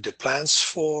the plans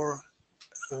for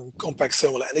compact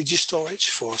thermal energy storage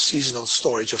for seasonal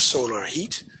storage of solar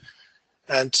heat.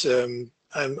 And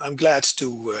I'm glad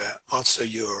to answer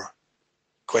your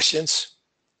questions.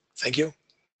 Thank you.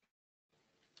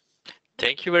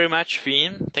 Thank you very much,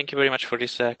 Finn. Thank you very much for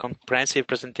this comprehensive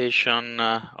presentation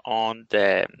on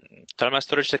the thermal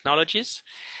storage technologies.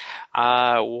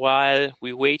 While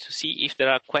we wait to see if there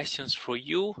are questions for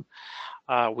you,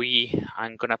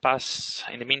 I'm gonna pass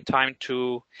in the meantime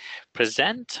to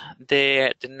present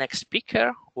the next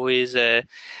speaker, who is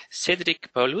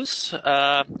Cedric Paulus,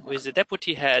 who is the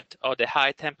deputy head of the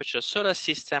High Temperature Solar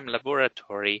System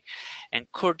Laboratory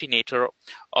and coordinator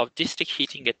of district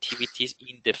heating activities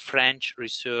in the French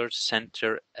Research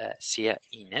Center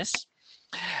CEA-INES.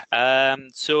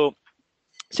 So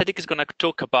Cedric is going to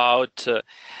talk about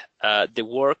the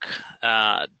work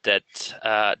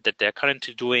that they're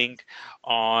currently doing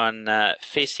on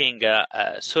facing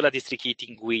solar district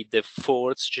heating with the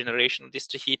fourth generation of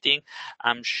district heating.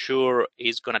 I'm sure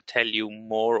he's going to tell you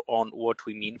more on what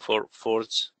we mean for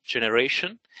fourth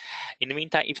generation. In the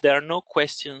meantime, if there are no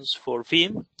questions for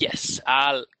Wim, yes,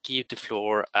 I'll give the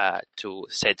floor to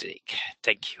Cedric.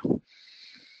 Thank you.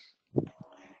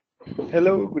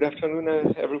 Hello, good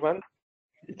afternoon, everyone.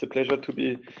 It's a pleasure to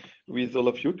be with all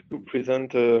of you to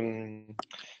present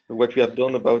what we have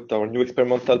done about our new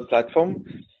experimental platform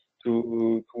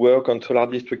to work on solar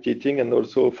district heating and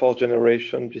also fourth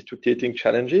generation district heating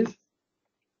challenges.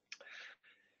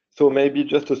 So maybe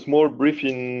just a small brief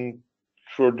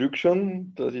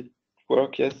introduction. Does it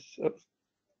work? Yes.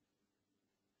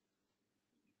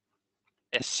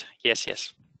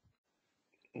 Yes.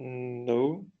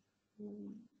 No.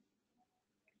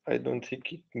 I don't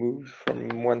think it moves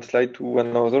from one slide to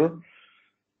another.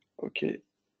 Okay.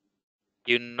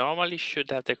 You normally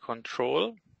should have the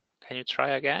control. Can you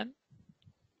try again?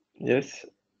 Yes.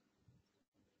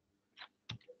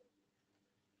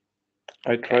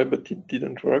 I tried, but it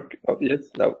didn't work. Oh,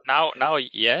 yes, now. Now,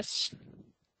 yes.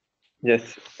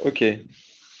 Yes, okay.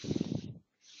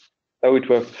 Now it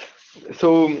works.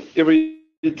 So here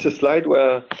it's a slide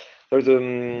where there's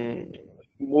a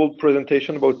small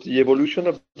presentation about the evolution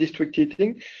of district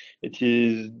heating. It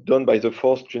is done by the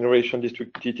fourth generation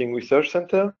district heating research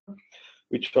center,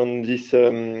 which on this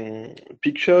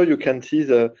picture you can see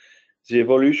the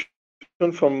evolution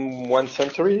from 1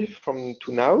 century to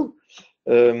now.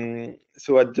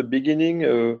 So at the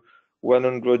beginning,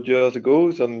 100 years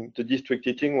ago, the district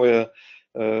heating were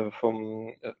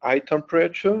from high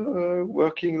temperature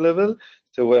working level.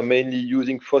 So we're mainly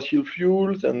using fossil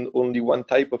fuels and only one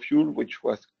type of fuel, which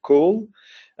was coal.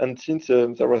 And since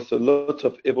there was a lot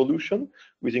of evolution,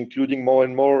 with including more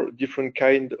and more different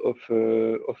kind of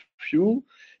fuel,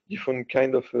 different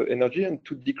kind of energy, and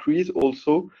to decrease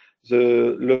also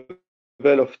the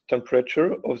level of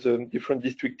temperature of the different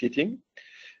district heating.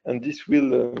 And this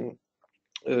will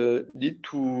lead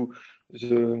to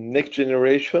the next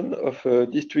generation of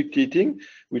district heating,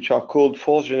 which are called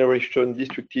fourth generation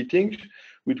district heating,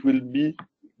 which will be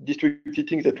district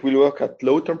heating that will work at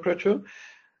low temperature.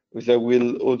 That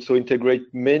will also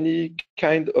integrate many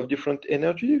kind of different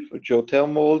energy, for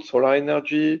geothermal, solar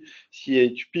energy,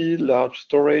 CHP, large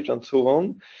storage, and so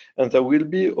on. And there will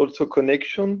be also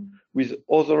connection with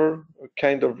other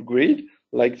kind of grid,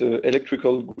 like the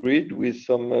electrical grid, with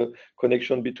some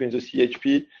connection between the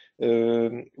CHP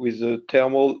with the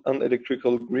thermal and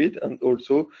electrical grid, and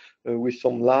also with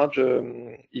some large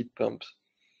heat pumps.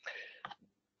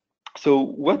 So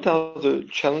what are the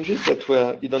challenges that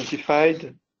were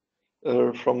identified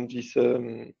from this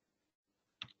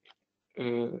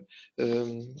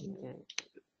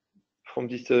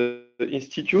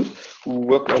institute who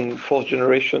work on fourth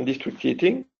generation district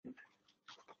heating?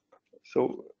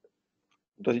 So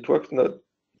does it work? No.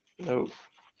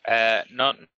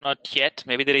 Not yet.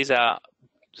 Maybe there is a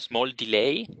small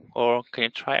delay, or can you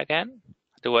try again?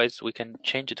 Otherwise, we can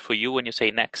change it for you when you say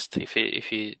next. If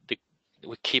we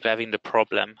keep having the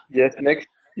problem. Yes, next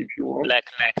if you want. Like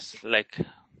next, like.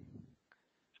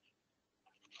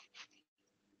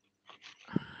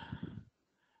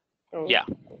 Oh. Yeah.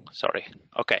 Sorry.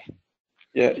 Okay.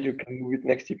 Yeah, you can move it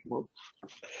next if you want.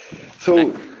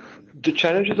 So the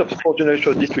challenges of fourth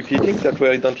generation district heating that were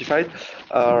identified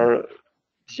are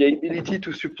the ability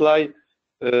to supply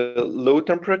low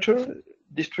temperature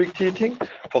district heating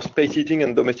for space heating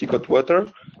and domestic hot water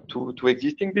to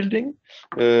existing building,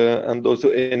 and also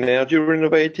energy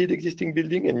renovated existing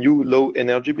building and new low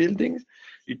energy buildings.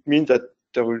 It means that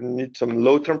there will need some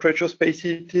low temperature space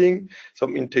heating,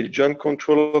 some intelligent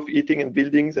control of heating and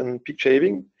buildings, and peak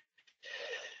shaving.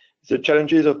 The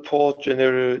challenges of fourth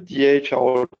generation DH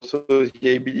are also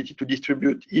the ability to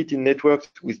distribute heat in networks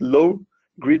with low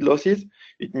grid losses.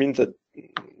 It means that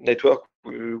network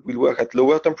will work at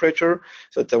lower temperature,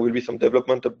 so that there will be some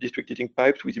development of district heating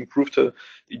pipes with improved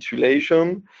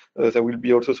insulation. There will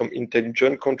be also some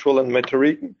intelligent control and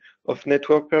metering of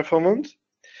network performance.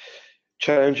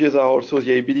 Challenges are also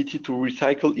the ability to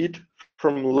recycle heat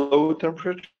from low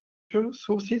temperature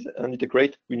sources and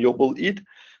integrate renewable heat.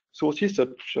 sources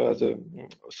such as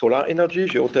solar energy,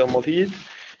 geothermal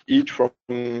heat from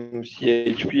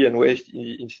CHP and waste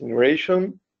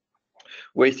incineration,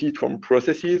 waste heat from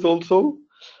processes also,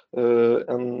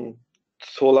 and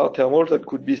solar thermal that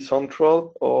could be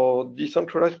central or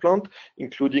decentralized plant,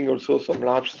 including also some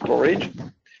large storage.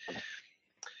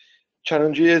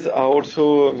 Challenges are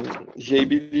also the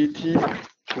ability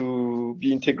to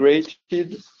be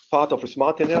integrated part of a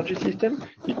smart energy system.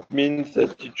 It means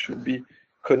that it should be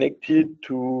connected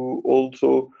to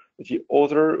also the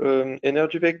other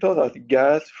energy vectors, like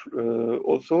gas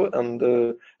also,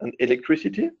 and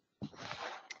electricity.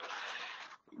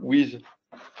 With,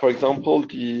 for example,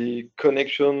 the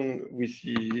connection with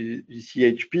the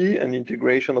CHP and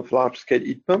integration of large-scale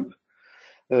heat pump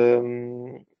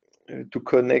to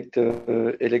connect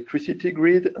electricity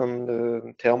grid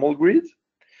and thermal grids.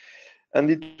 And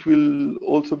it will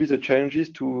also be the challenges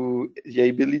to the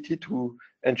ability to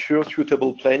ensure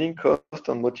suitable planning, cost,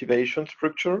 and motivation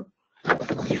structure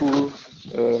through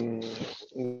in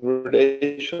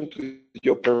relation to the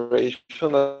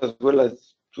operation as well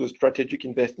as to strategic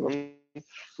investment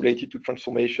related to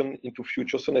transformation into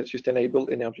future sustainable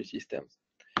energy systems.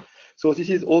 So this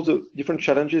is all the different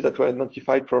challenges that were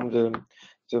identified from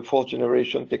the fourth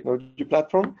generation technology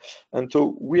platform. And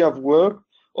so we have worked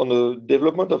on the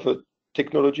development of a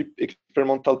technology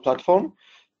experimental platform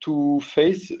to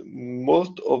face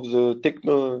most of the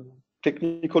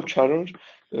technical challenge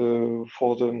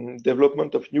for the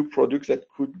development of new products that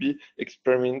could be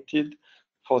experimented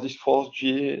for this fourth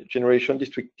generation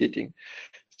district heating.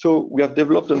 So we have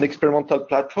developed an experimental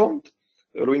platform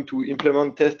allowing to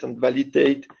implement, test, and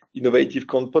validate innovative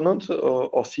components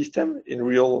or system in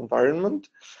real environment.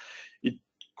 It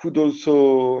could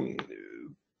also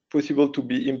possible to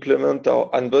be implement our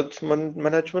advanced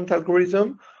management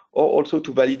algorithm, or also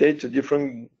to validate the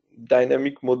different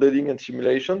dynamic modeling and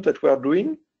simulation that we are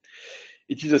doing.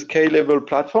 It is a scalable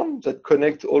platform that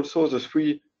connects also the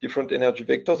three different energy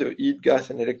vectors, the heat, gas,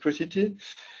 and electricity.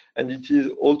 And it is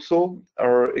also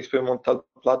our experimental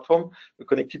platform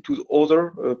connected to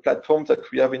other platforms that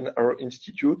we have in our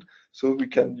institute, so we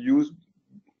can use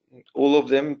all of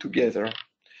them together.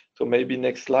 So maybe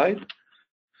next slide.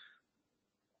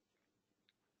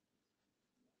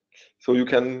 So you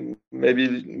can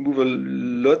maybe move a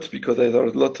lot because there are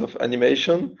lots of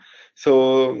animation.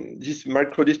 So this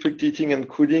micro district heating and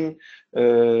cooling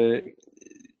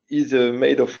is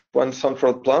made of one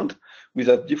central plant with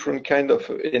a different kind of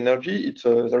energy.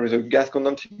 There is a gas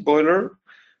condensing boiler.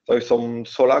 There are some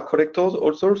solar collectors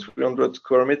also, 300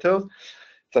 square meters.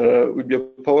 There will be a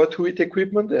power to heat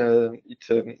equipment. It's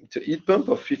a heat pump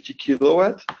of 50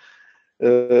 kilowatts.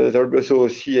 There will also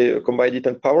a combined heat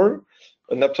and power.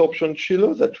 An absorption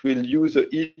chiller that will use the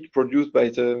heat produced by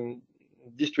the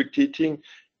district heating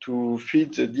to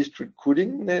feed the district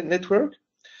cooling network.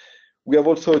 We have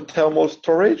also a thermal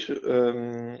storage,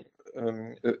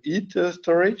 heat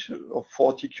storage of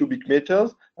 40 cubic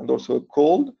meters, and also a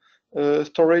cold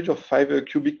storage of 5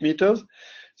 cubic meters.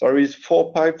 There is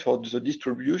 4 pipes for the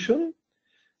distribution.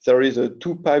 There is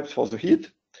 2 pipes for the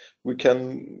heat. We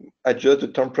can adjust the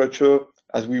temperature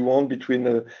as we want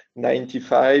between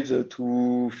 95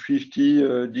 to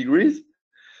 50 degrees.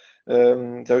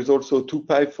 There is also 2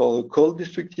 pipes for the cold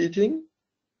district heating.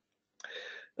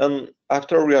 And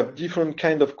after we have different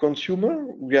kind of consumer,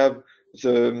 we have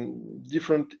the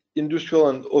different industrial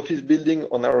and office building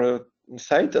on our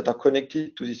site that are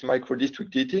connected to this micro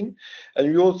district heating.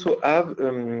 And we also have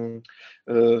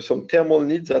some thermal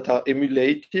needs that are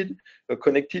emulated,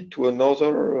 connected to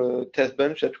another test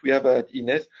bench that we have at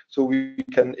INES. So we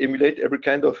can emulate every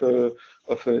kind of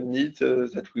needs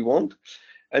that we want.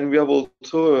 And we have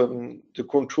also the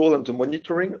control and the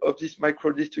monitoring of this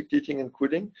micro district heating and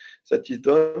cooling that is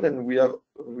done, and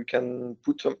we can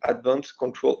put some advanced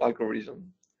control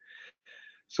algorithm.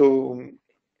 So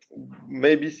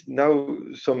maybe now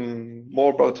some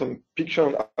more about some picture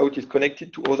on how it is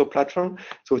connected to other platforms.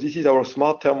 So this is our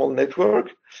smart thermal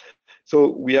network. So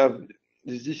we have,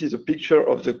 this is a picture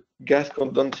of the gas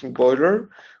condensing boiler.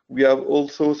 We have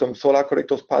also some solar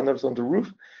collectors panels on the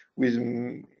roof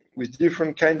with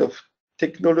different kind of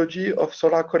technology of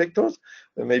solar collectors,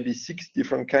 maybe 6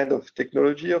 different kind of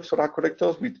technology of solar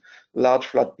collectors, with large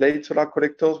flat plate solar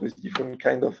collectors with different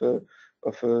kind of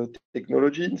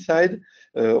technology inside,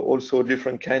 also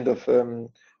different kind of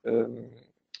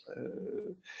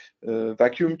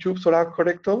vacuum tube solar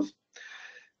collectors.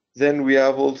 Then we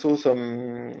have also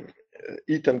some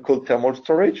heat and cold thermal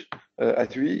storage.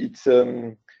 It's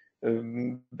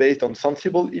based on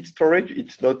sensible heat storage.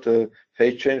 It's not a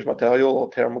phase change material or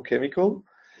thermochemical.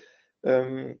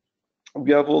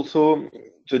 We have also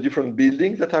the different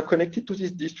buildings that are connected to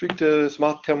this district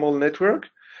smart thermal network.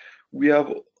 We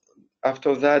have,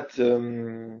 after that,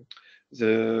 an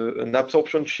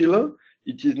absorption chiller.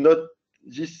 It is not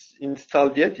this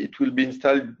installed yet. It will be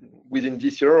installed within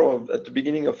this year or at the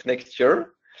beginning of next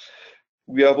year.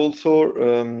 We have also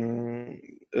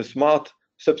a smart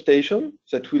substation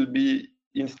that will be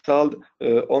installed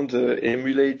on the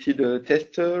emulated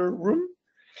tester room.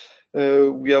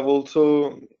 We have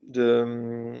also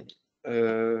the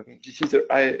this is the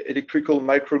electrical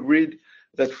microgrid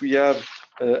that we have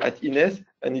at INES,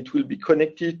 and it will be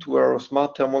connected to our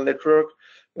smart thermal network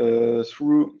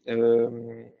through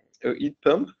a heat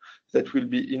pump that will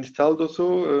be installed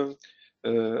also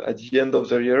at the end of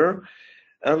the year.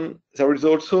 And there is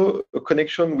also a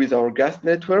connection with our gas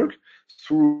network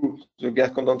through the gas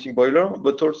condensing boiler,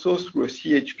 but also through a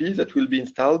CHP that will be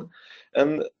installed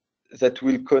and that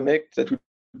will connect, that will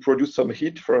produce some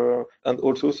heat and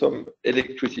also some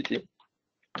electricity.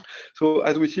 So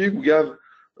as we see, we have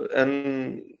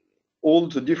all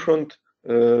the different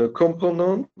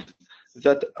components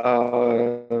that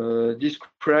are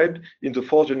described in the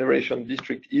 4th generation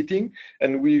district heating,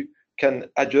 and we can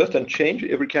adjust and change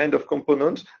every kind of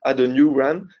component, add a new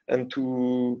run, and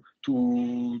to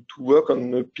work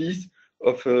on a piece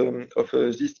of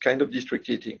this kind of district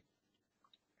heating.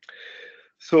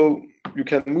 So you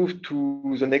can move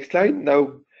to the next slide.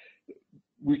 Now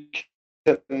we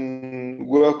can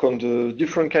work on the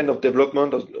different kind of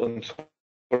development on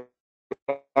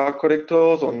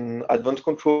collectors, on advanced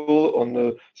control, on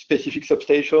a specific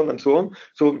substation, and so on.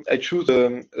 So I choose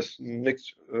an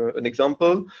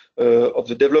example of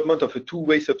the development of a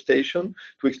two-way substation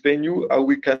to explain you how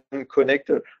we can connect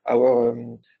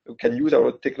can use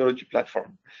our technology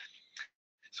platform.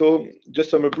 So just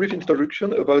some brief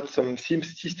introduction about some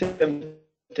system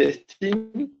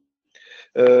testing,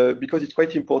 because it's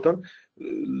quite important.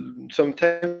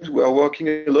 Sometimes we are working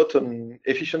a lot on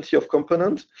efficiency of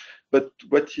components, but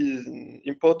what is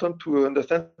important to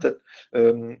understand that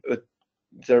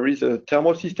there is a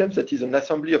thermal system that is an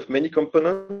assembly of many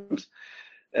components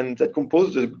and that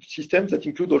compose the systems that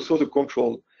include also the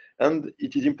control. And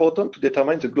it is important to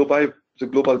determine the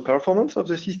global performance of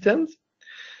the systems.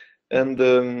 And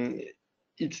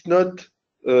it's not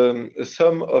a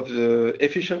sum of the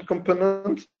efficient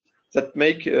components that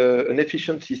make an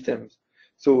efficient system.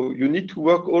 So you need to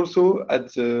work also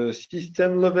at the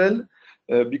system level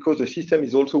because the system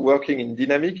is also working in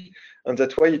dynamic, and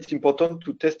that's why it's important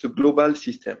to test a global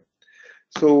system.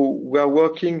 So we are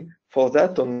working for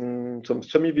that on some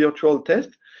semi-virtual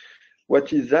tests.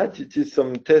 What is that? It is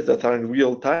some tests that are in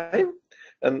real time,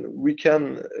 and we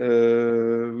can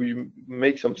we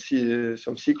make some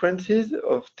sequences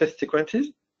of test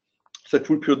sequences that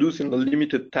will produce in a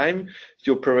limited time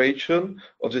the operation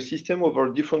of the system over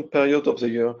different periods of the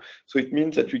year. So it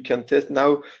means that we can test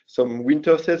now some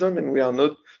winter season, and we are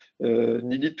not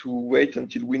needed to wait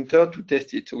until winter to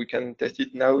test it. So we can test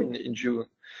it now in June.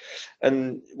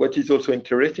 And what is also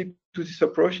interesting to this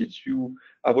approach is you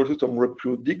have also some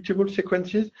reproducible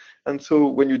sequences. And so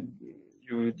when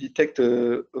you detect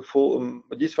a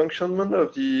dysfunction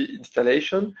of the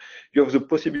installation, you have the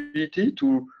possibility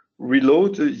to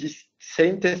reload this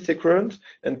same test sequence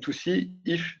and to see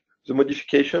if the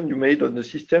modification you made on the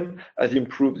system has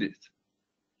improved it.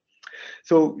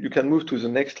 So you can move to the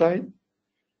next slide.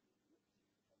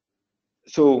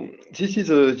 So this is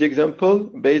the example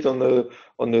based on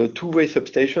a two-way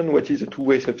substation. What is a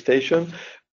two-way substation?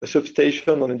 A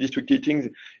substation on a district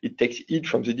heating, it takes heat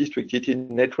from the district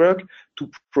heating network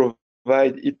to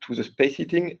provide it to the space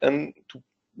heating and to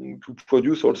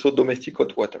produce also domestic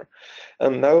hot water.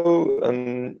 And now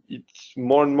it's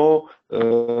more and more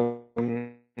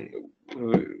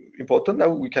important. Now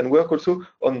we can work also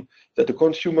on that the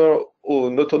consumer or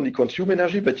not only consume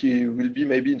energy, but he will be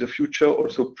maybe in the future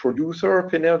also producer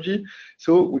of energy.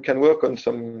 So we can work on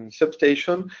some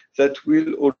substation that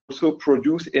will also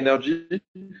produce energy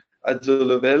at the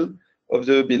level of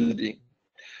the building.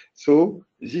 So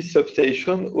this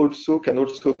substation also can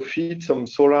also feed some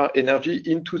solar energy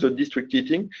into the district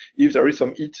heating if there is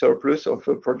some heat surplus of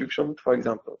production, for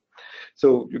example.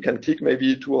 So you can click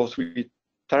maybe 2 or 3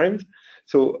 times.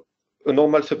 So a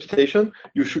normal substation,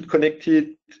 you should connect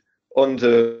it on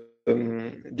the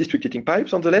district heating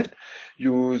pipes on the left.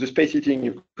 The space heating,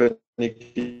 you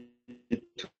connect it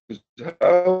to the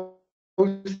house.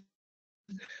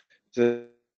 The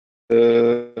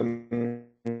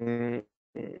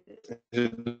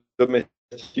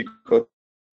domestic hot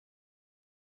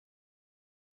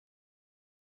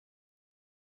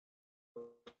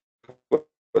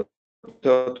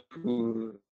water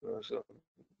to the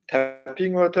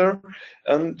tapping water,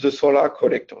 and the solar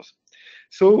collectors.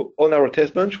 So on our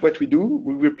test bench, what we do,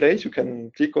 we replace, you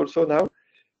can click also now,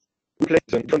 replace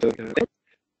the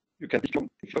you can click on.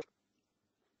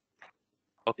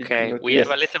 Okay, we have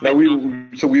a little now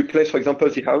bit. So we replace, for example,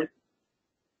 the house.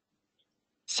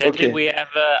 Cedric, Okay. we have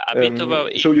a bit of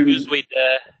a So issues with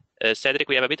Cedric.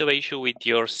 We have a bit of an issue with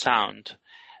your sound.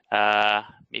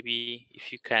 Maybe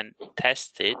if you can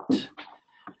test it.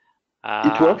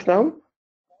 It works now.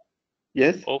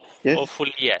 Yes. Yes.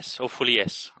 Hopefully, yes. Hopefully,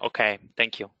 yes. Okay.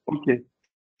 Thank you. Okay.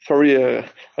 Sorry, I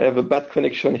have a bad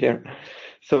connection here.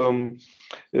 So,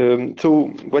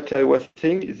 so what I was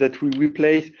saying is that we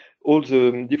replace all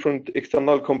the different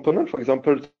external components. For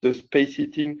example, the space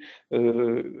heating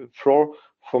floor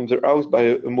from the house by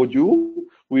a module.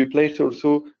 We replace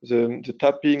also the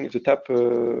tap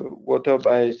water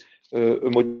by a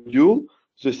module.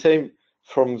 The same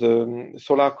from the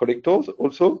solar collectors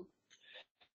also.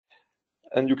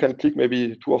 And you can click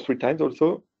maybe 2 or 3 times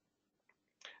also.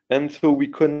 And so we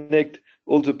connect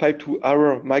all the pipe to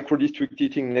our micro district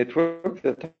heating network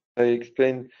that I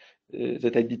explained,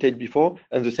 that I detailed before,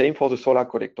 and the same for the solar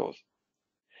collectors.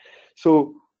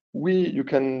 So you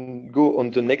can go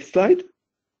on the next slide.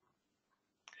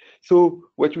 So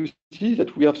what you see is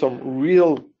that we have some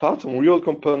real parts, some real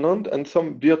component, and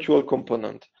some virtual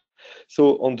component.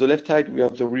 So on the left side, we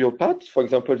have the real parts. For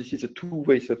example, this is a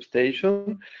 2-way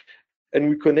substation, and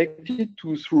we connect it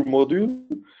through module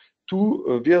to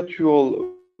a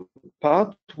virtual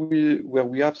part where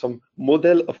we have some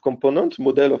model of components,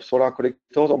 model of solar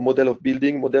collectors, or model of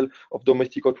building, model of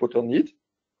domestic hot water needs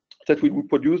that will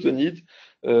produce the needs.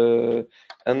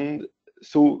 And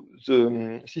so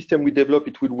the system we develop,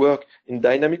 it will work in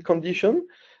dynamic condition,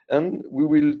 and we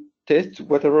will test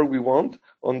whatever we want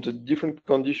on the different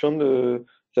conditions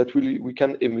that we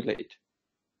can emulate.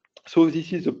 So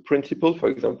this is a principle, for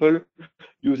example,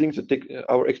 using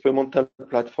our experimental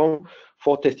platform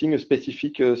for testing a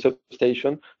specific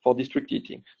substation for district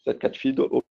heating that can feed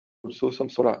also some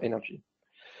solar energy.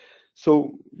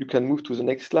 So you can move to the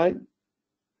next slide.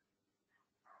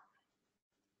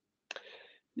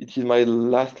 It is my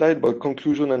last slide about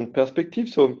conclusion and perspective.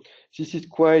 So this is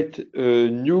quite a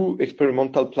new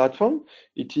experimental platform.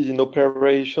 It is in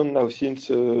operation now since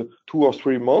 2 or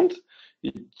 3 months.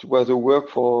 It was a work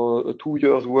for 2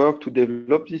 years work to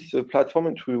develop this platform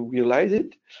and to realize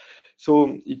it.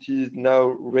 So it is now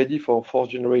ready for 4th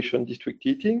generation district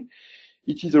heating.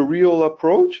 It is a real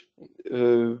approach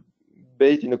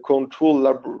based in a controlled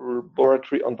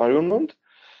laboratory environment.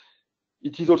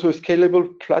 It is also a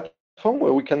scalable platform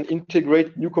where we can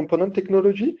integrate new component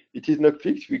technology. It is not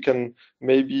fixed. We can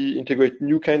maybe integrate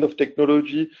new kind of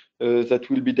technology that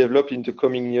will be developed in the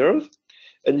coming years.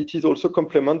 And it is also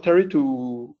complementary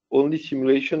to only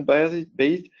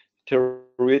simulation-based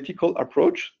theoretical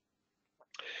approach.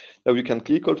 Now we can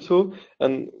click also.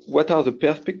 And what are the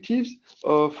perspectives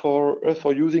for us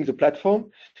for using the platform?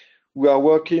 We are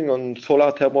working on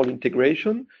solar thermal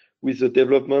integration with the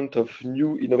development of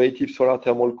new innovative solar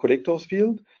thermal collectors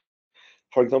field.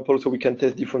 For example, so we can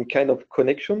test different kind of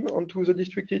connection onto the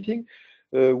district heating.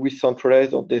 With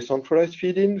centralized or decentralized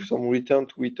feeding, some return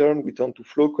to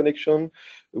flow connection,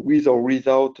 with or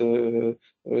without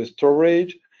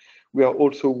storage. We are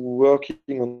also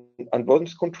working on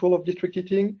advanced control of district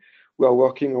heating. We are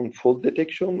working on fault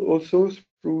detection also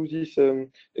through this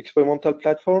experimental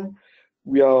platform.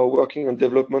 We are working on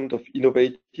development of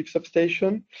innovative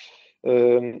substation,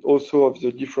 also of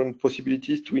the different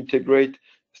possibilities to integrate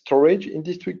storage in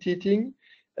district heating,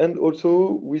 and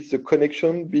also with the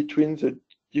connection between the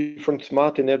different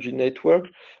smart energy network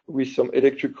with some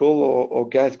electrical or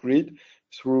gas grid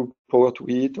through power to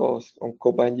heat or on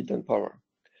combined heat and power.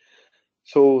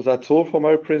 So that's all for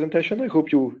my presentation. I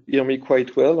hope you hear me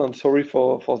quite well, and sorry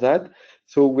for that.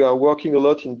 So we are working a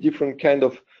lot in different kind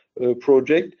of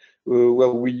project where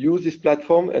we use this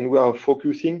platform, and we are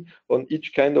focusing on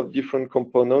each kind of different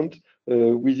component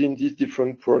within this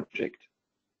different project.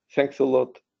 Thanks a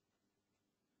lot.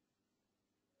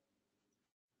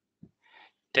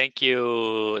 Thank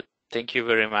you. Thank you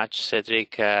very much,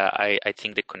 Cedric. I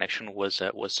think the connection was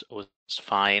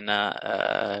fine.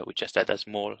 We just had a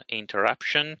small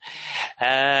interruption.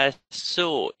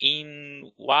 So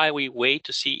while we wait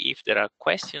to see if there are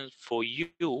questions for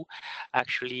you,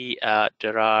 actually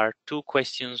there are 2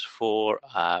 questions for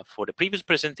the previous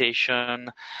presentation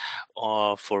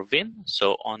for Wim.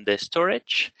 So on the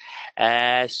storage.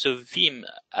 So Wim,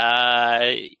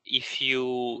 if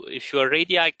you are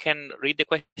ready, I can read the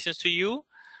questions to you.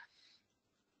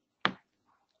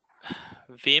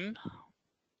 Wim,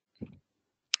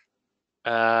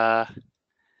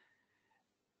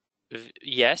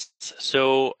 Yes.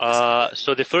 So,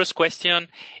 so the first question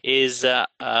is: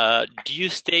 do you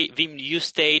state, Wim? You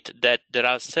state that there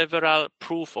are several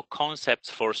proof of concepts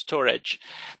for storage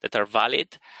that are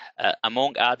valid,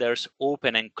 among others,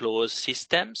 open and closed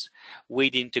systems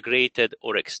with integrated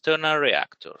or external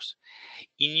reactors.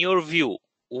 In your view,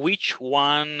 which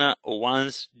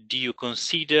ones do you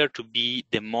consider to be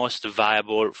the most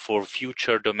viable for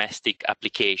future domestic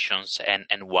applications,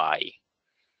 and why?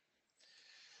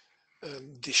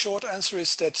 The short answer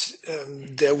is that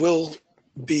there will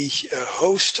be a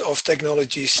host of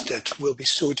technologies that will be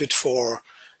suited for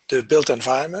the built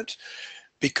environment,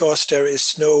 because there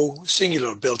is no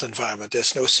singular built environment.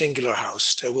 There's no singular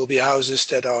house. There will be houses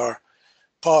that are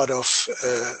part of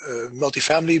a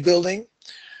multifamily building.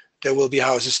 There will be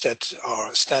houses that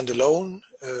are standalone,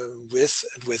 with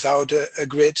and without a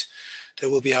grid.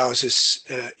 There will be houses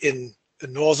in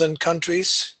northern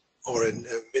countries, or in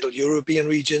middle European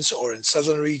regions, or in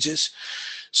southern regions.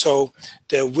 So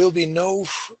there will be no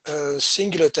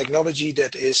singular technology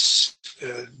that is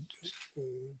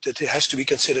that has to be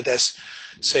considered as,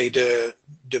 say, the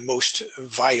most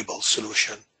viable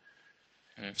solution.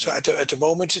 Mm-hmm. So at the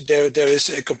moment there is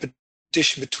a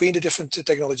competition between the different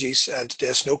technologies, and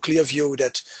there's no clear view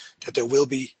that there will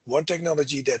be one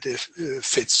technology that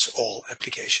fits all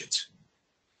applications.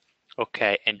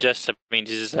 Okay, and just, I mean,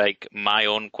 this is like my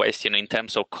own question in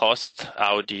terms of cost.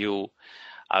 How do you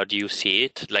see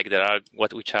it? Like, there are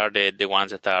which are the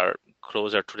ones that are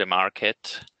closer to the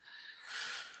market?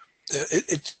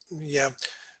 The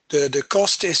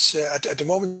cost is at the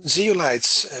moment,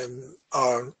 zeolites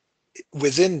are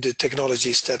within the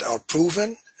technologies that are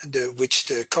proven, which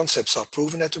the concepts are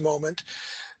proven at the moment.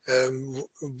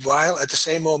 While at the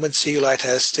same moment, zeolite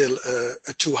has still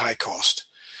a too high cost.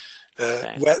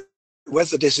 Okay.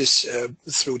 Whether this is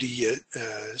through the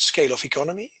scale of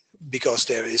economy, because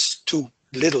there is too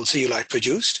little zeolite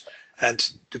produced,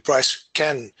 and the price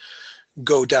can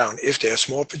go down if there's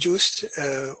more produced,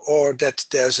 or that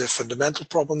there's a fundamental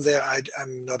problem there.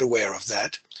 I'm not aware of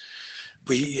that.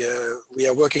 We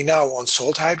are working now on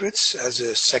salt hydrates as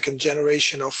a second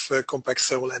generation of compact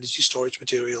thermal energy storage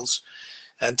materials,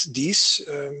 and these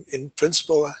in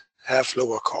principle have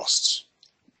lower costs.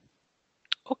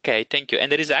 Okay, thank you.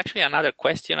 And there is actually another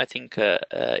question, I think,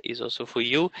 is also for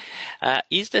you.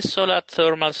 Is the solar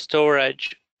thermal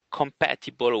storage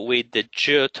compatible with the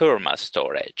geothermal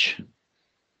storage?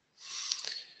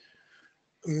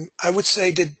 I would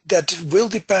say that will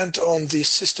depend on the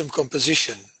system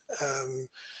composition.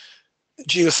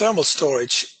 Geothermal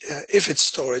storage, if it's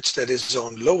storage that is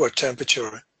on lower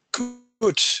temperature,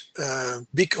 could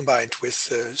be combined with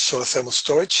solar thermal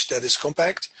storage that is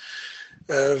compact.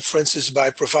 For instance, by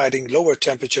providing lower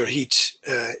temperature heat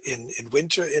in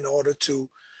winter, in order to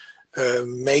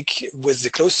make, with the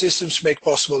closed systems, make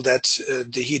possible that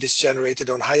the heat is generated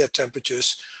on higher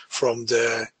temperatures from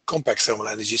the compact thermal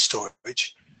energy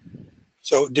storage.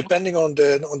 So depending on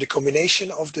the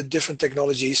combination of the different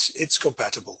technologies, it's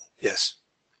compatible, yes.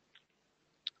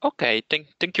 Okay,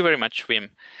 thank you very much, Wim.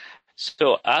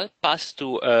 So I'll pass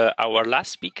to our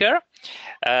last speaker,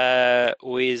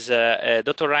 who is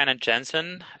Dr. Rainer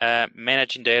Jensen,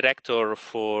 Managing Director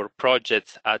for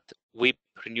projects at WIP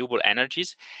Renewable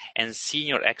Energies and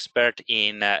Senior Expert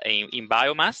in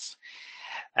biomass.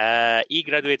 He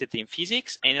graduated in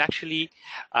physics, and actually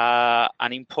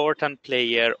an important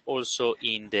player also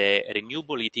in the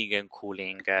renewable heating and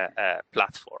cooling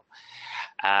platform.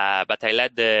 But I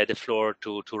let the floor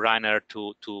to Rainer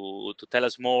to tell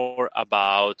us more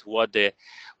about what the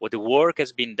work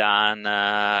has been done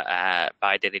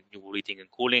by the renewable heating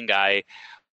and cooling.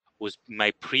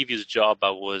 My previous job,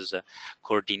 I was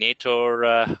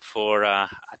coordinator for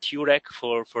at UREC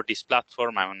for this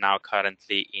platform. I'm now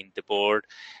currently in the board,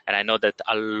 and I know that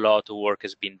a lot of work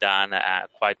has been done.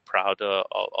 Quite proud of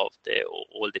all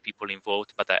the people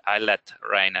involved, but I let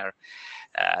Rainer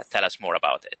tell us more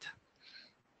about it.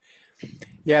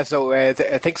 Yeah, so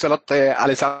thanks a lot,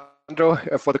 Alessandro,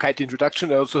 for the kind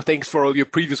introduction. Also, thanks for all your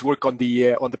previous work on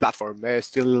the platform.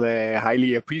 Still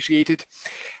highly appreciated,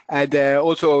 and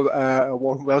also a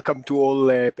warm welcome to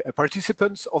all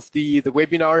participants of the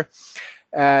webinar.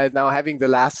 Now, having the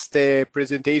last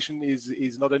presentation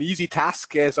is not an easy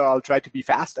task, so I'll try to be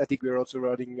fast. I think we're also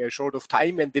running short of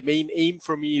time, and the main aim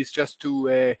for me is just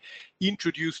to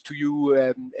introduce to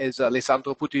you, as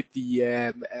Alessandro put it,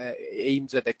 the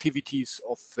aims and activities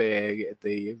of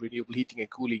the Renewable Heating and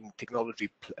Cooling Technology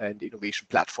and Innovation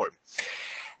Platform.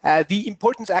 The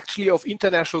importance actually of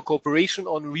international cooperation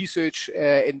on research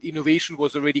and innovation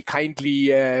was already kindly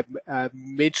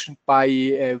mentioned by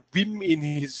Wim in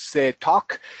his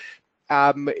talk.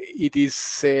 It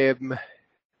is, I'm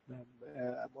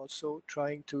also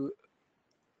trying to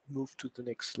move to the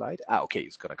next slide. Okay,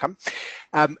 it's gonna come.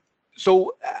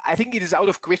 So I think it is out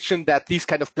of question that these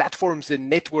kind of platforms and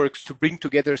networks to bring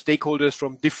together stakeholders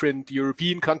from different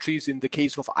European countries, in the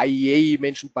case of IEA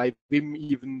mentioned by Wim,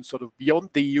 even sort of beyond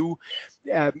the EU,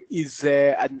 is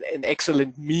an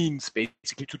excellent means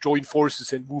basically to join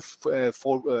forces and move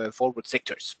forward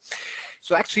sectors.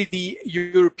 So actually the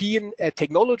European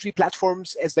technology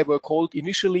platforms, as they were called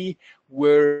initially,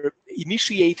 were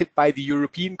initiated by the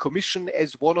European Commission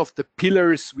as one of the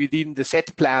pillars within the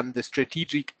SET plan, the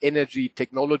Strategic Energy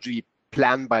Technology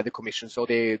Plan by the Commission. So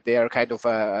they are kind of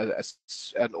an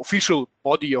official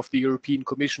body of the European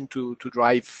Commission to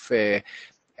drive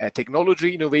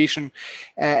technology innovation.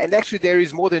 And actually there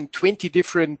is more than 20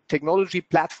 different technology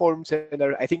platforms, and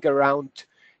I think around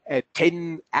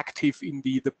 10 active in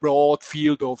the broad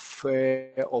field of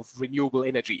renewable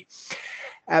energy.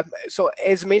 So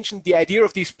as mentioned, the idea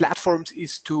of these platforms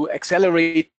is to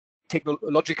accelerate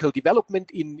technological development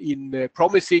in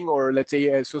promising, or let's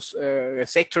say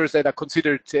sectors that are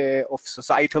considered of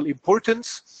societal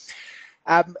importance.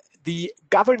 The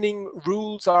governing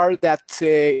rules are that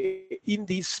in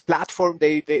this platform,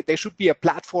 there should be a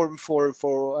platform for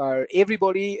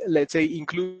everybody, let's say,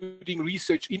 including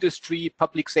research, industry,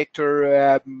 public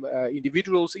sector,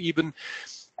 individuals even.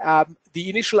 The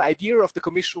initial idea of the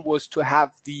Commission was to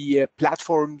have the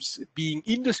platforms being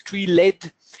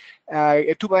industry-led.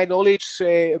 To my knowledge,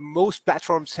 most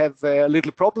platforms have a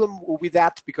little problem with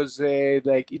that, because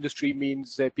like industry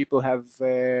means people have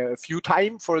few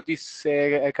time for this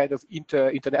kind of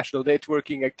international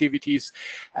networking activities,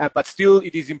 but still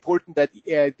it is important that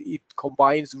it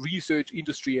combines research,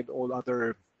 industry, and all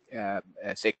other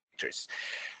sectors.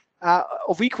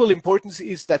 Of equal importance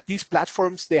is that these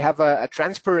platforms, they have a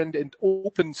transparent and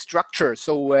open structure.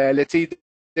 So let's say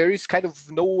there is kind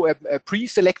of no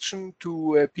pre-selection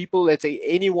to people. Let's say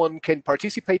anyone can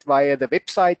participate via the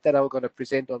website that I'm going to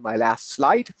present on my last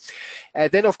slide.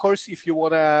 Then, of course, if you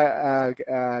want to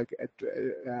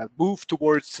move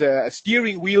towards a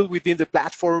steering wheel within the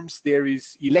platforms, there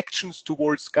is elections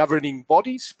towards governing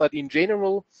bodies. But in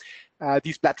general,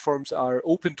 these platforms are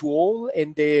open to all,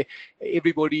 and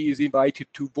everybody is invited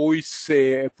to voice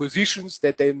positions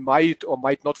that then might or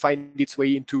might not find its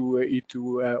way into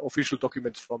official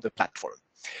documents from the platform.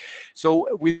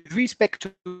 So with respect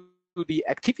to the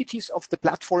activities of the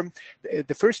platform,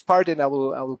 the first part, and I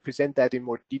will present that in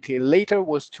more detail later,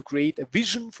 was to create a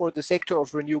vision for the sector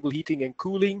of renewable heating and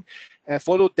cooling,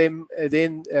 followed then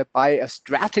by a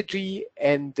strategy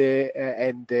and a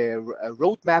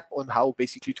roadmap on how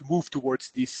basically to move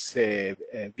towards this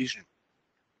vision.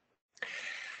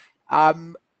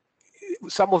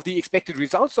 Some of the expected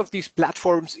results of these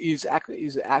platforms is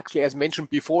actually, as mentioned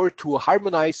before, to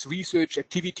harmonize research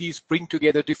activities, bring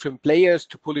together different players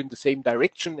to pull in the same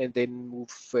direction, and then move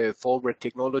forward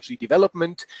technology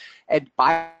development. And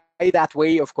by that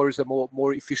way, of course, a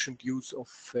more efficient use of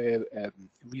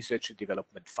research and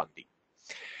development funding.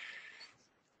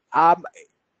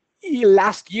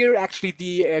 Last year, actually,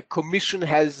 the Commission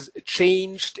has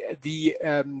changed the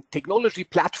technology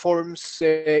platforms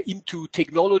into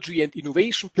technology and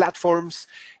innovation platforms.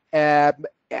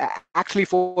 Actually,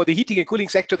 for the heating and cooling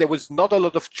sector, there was not a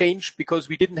lot of change because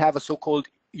we didn't have a so-called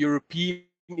European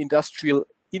industrial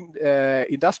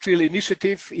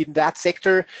initiative in that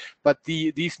sector. But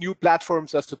these new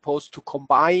platforms are supposed to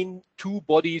combine two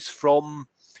bodies from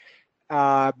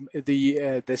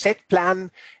the SET plan,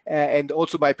 and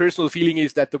also my personal feeling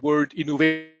is that the word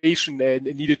innovation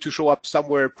needed to show up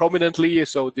somewhere prominently,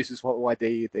 so this is why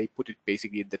they put it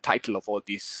basically in the title of all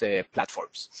these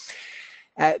platforms.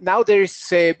 Now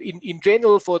there's, in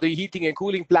general, for the heating and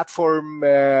cooling platform,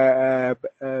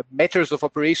 matters of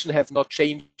operation have not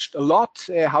changed a lot.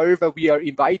 However, we are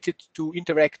invited to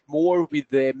interact more with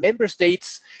the member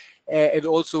states and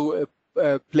also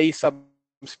play some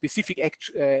specific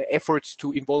efforts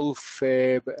to involve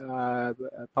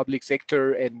public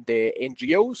sector and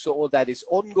NGOs, so all that is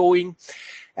ongoing.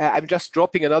 I'm just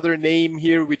dropping another name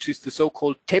here, which is the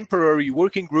so-called temporary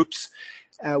working groups,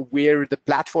 where the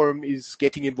platform is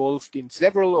getting involved in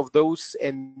several of those,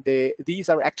 and these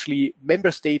are actually member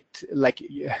state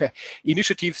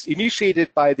initiatives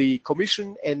initiated by the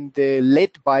Commission and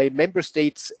led by member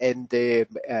states and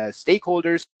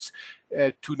stakeholders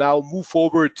to now move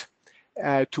forward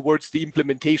towards the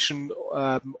implementation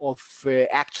of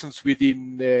actions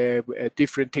within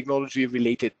different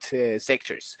technology-related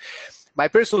sectors. My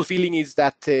personal feeling is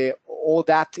that all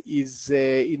that is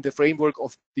in the framework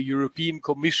of the European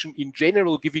Commission in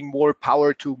general, giving more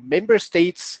power to member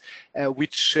states,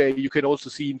 which you can also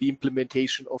see in the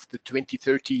implementation of the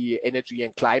 2030 energy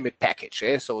and climate package.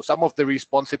 So some of the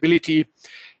responsibility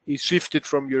is shifted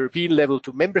from European level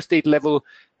to member state level.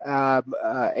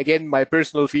 Again, my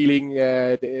personal feeling,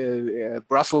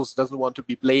 Brussels doesn't want to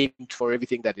be blamed for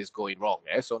everything that is going wrong.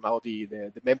 So now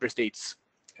the member states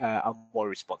are more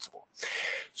responsible.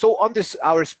 So on this,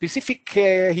 our specific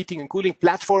heating and cooling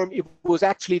platform, it was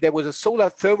actually, there was a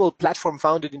solar thermal platform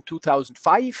founded in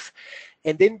 2005.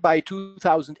 And then by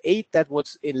 2008, that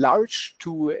was enlarged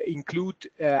to include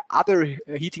other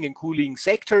heating and cooling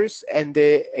sectors. And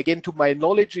again, to my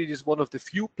knowledge, it is one of the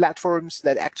few platforms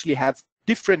that actually have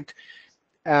different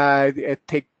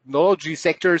technology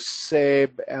sectors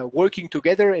working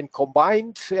together and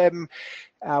combined,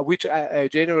 which I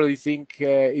generally think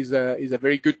is a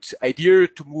very good idea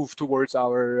to move towards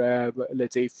our,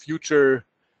 let's say, future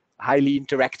highly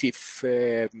interactive,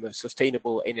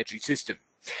 sustainable energy system.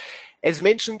 As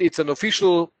mentioned, it's an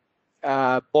official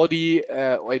body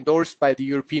endorsed by the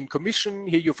European Commission.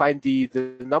 Here you find the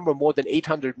number. More than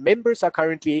 800 members are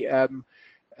currently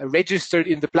registered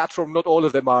in the platform. Not all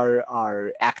of them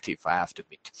are active, I have to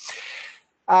admit.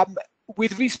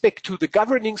 With respect to the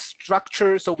governing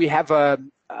structure, so we have a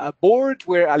board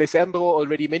where Alessandro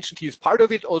already mentioned he is part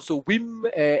of it. Also Wim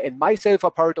and myself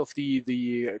are part of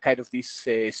the kind of this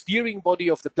steering body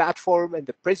of the platform, and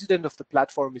the president of the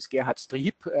platform is Gerhard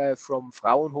Strieb from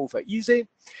Fraunhofer ISE.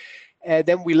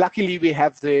 Then luckily we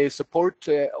have the support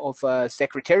of a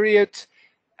secretariat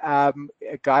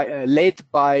led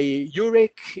by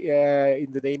Jurek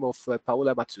in the name of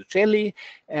Paola Mazzucchelli,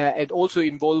 and also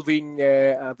involving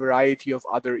a variety of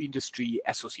other industry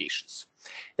associations.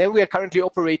 Then we are currently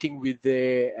operating with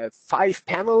 5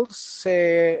 panels,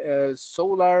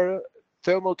 solar,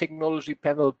 thermal technology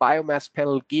panel, biomass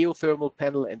panel, geothermal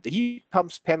panel, and the heat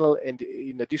pumps panel. And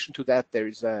in addition to that, there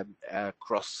is a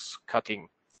cross-cutting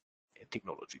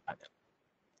technology panel.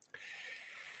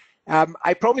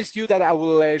 I promised you that I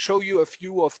will show you a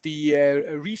few of the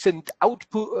recent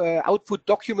output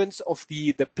documents of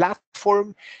the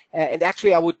platform. And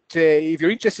actually, I would, if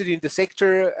you're interested in the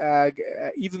sector,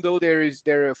 even though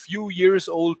they're a few years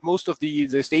old, most of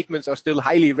the statements are still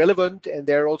highly relevant, and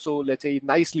they're also, let's say,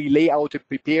 nicely layout and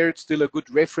prepared, still a good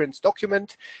reference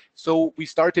document. So we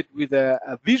started with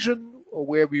a vision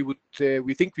where we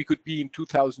think we could be in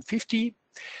 2050.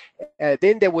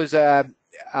 Then there was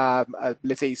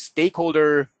let's say,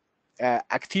 stakeholder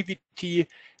activity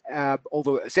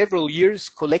over several years,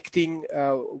 collecting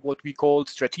what we call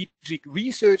strategic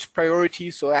research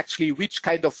priorities. So actually, which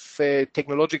kind of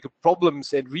technological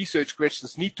problems and research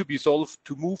questions need to be solved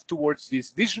to move towards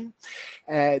this vision.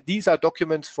 These are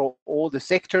documents for all the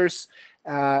sectors.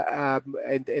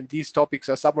 And these topics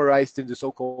are summarized in the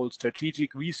so-called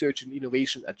strategic research and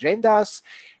innovation agendas.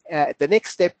 The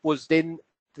next step was then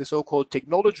the so-called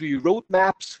technology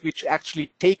roadmaps, which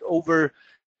actually take over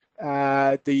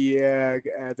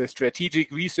the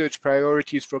strategic research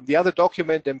priorities from the other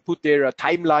document and put there a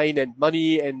timeline and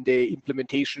money and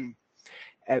implementation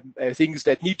things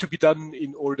that need to be done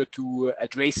in order to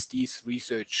address these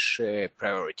research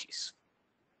priorities.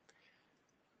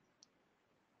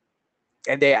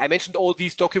 And I mentioned all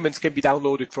these documents can be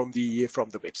downloaded from the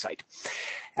website.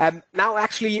 Now,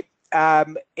 actually,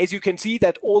 as you can see,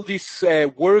 that all this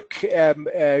work,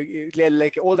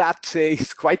 like all that,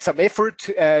 is quite some effort.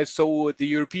 So the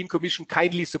European Commission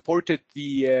kindly supported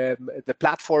the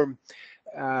platform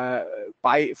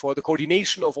for the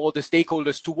coordination of all the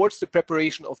stakeholders towards the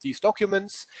preparation of these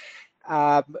documents.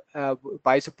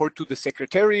 By support to the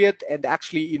Secretariat, and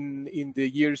actually in the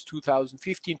years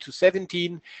 2015 to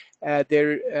 17,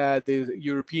 the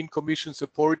European Commission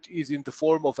support is in the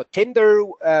form of a tender,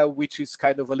 which is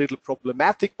kind of a little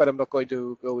problematic, but I'm not going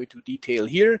to go into detail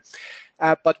here.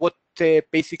 But what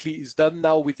basically is done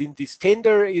now within this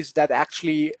tender is that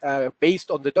actually, based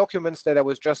on the documents that I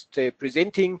was just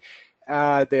presenting,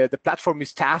 the platform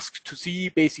is tasked to see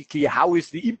basically how is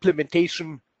the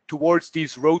implementation towards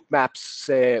these roadmaps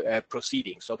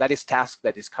proceeding. So that is task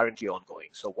that is currently ongoing.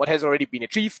 So what has already been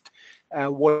achieved,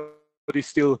 what is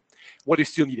still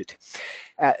needed.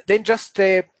 Then just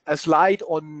a slide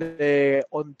on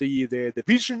the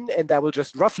vision, and I will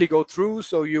just roughly go through.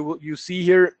 So you see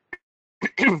here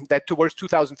that towards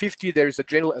 2050 there is a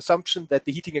general assumption that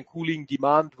the heating and cooling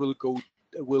demand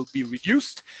will be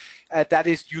reduced. That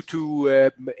is due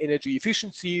to energy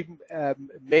efficiency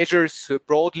measures,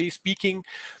 broadly speaking.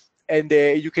 And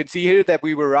you can see here that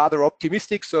we were rather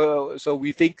optimistic. So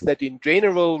we think that in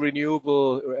general,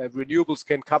 renewables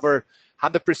can cover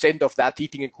 100% of that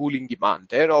heating and cooling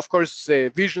demand. And of course,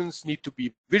 visions need to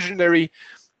be visionary.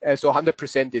 So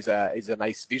 100% is a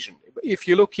nice vision. If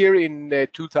you look here in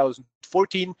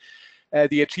 2014,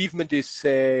 the achievement is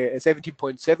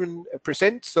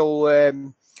 17.7%.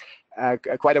 So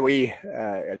quite a way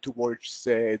towards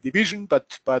the vision,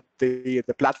 but the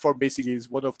platform basically is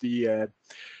one of the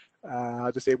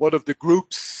one of the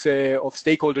groups of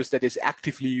stakeholders that is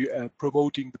actively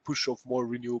promoting the push of more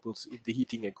renewables in the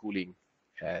heating and cooling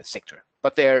sector.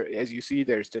 But there, as you see,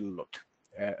 there's still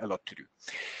a lot to do.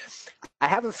 I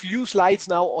have a few slides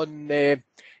now on the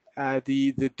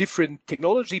different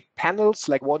technology panels,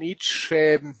 like one each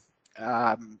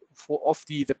of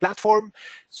the platform.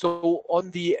 So on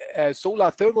the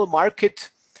solar thermal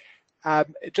market,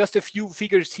 just a few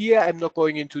figures here. I'm not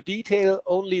going into detail,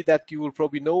 only that you will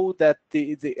probably know that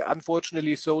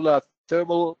unfortunately solar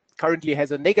thermal currently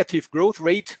has a negative growth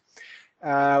rate,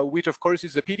 which of course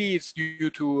is a pity. It's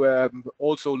due to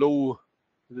also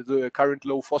the current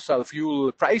low fossil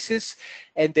fuel prices.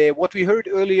 And what we heard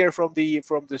earlier from the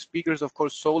speakers, of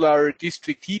course, solar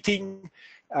district heating.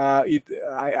 I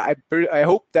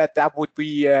hope that would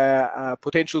be a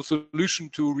potential solution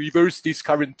to reverse this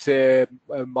current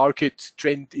market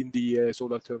trend in the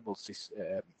solar thermal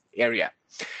area.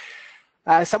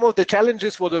 Some of the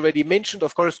challenges were already mentioned.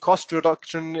 Of course, cost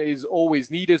reduction is always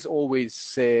needed,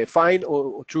 always fine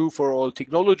or true for all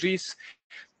technologies.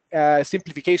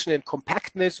 Simplification and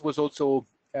compactness was also,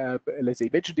 let's say,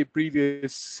 mentioned in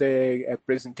previous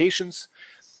presentations.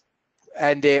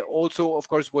 And also, of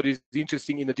course, what is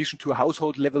interesting, in addition to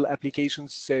household level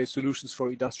applications, solutions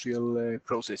for industrial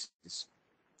processes.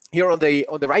 Here on the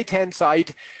right-hand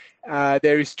side,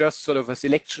 there is just sort of a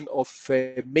selection of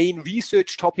main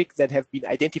research topics that have been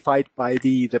identified by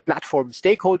the platform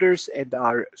stakeholders and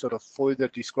are sort of further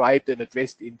described and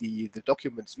addressed in the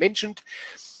documents mentioned.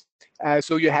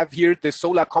 So you have here the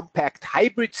solar compact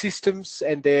hybrid systems,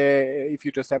 and if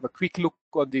you just have a quick look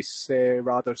on this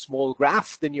rather small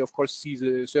graph, then you of course see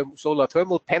the solar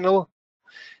thermal panel,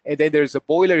 and then there's a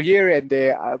boiler here, and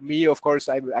me, of course,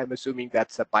 I'm assuming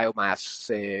that's a biomass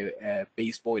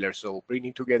based boiler, so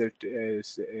bringing together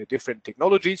different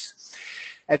technologies.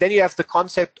 And then you have the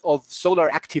concept of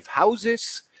solar active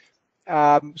houses.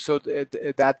 So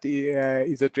that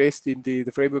is addressed in the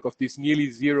framework of this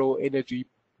nearly zero energy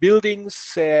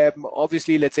buildings.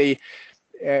 Obviously, let's say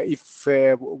if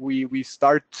we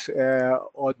start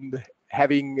on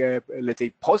having let's say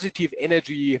positive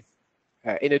energy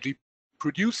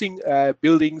producing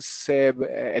buildings,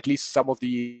 at least some of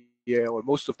the or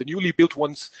most of the newly built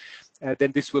ones,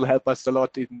 then this will help us a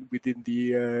lot within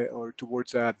the or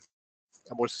towards a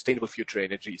more sustainable future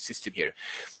energy system here.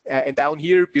 And down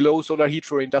here below, solar heat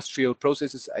for industrial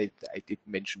processes, I did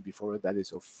mention before, that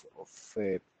is of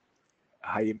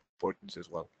high importance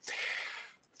as well.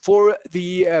 For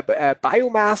the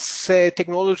biomass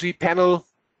technology panel,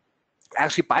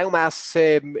 actually biomass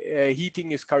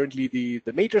heating is currently the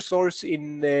major source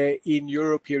in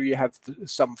Europe. Here you have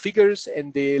some figures,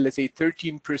 and let's say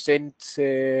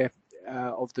 13%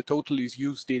 of the total is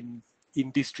used in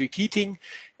district heating,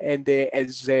 and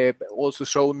as also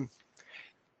shown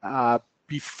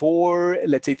before,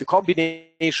 let's say the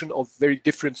combination of very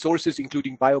different sources,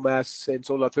 including biomass and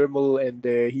solar thermal and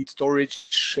heat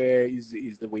storage,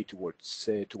 is the way towards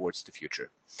the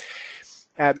future.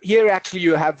 Here, actually,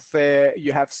 you have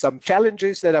some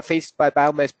challenges that are faced by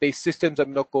biomass-based systems.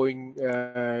 I'm not going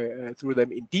through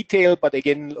them in detail, but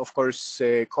again, of course,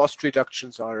 cost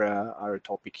reductions are a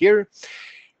topic here.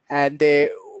 And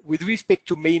with respect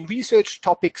to main research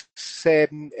topics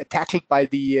tackled by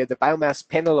the biomass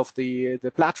panel of the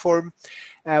platform,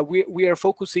 we are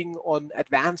focusing on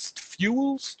advanced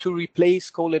fuels to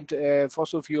replace coal and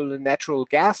fossil fuel and natural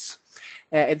gas.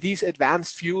 And these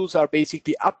advanced fuels are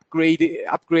basically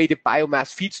upgraded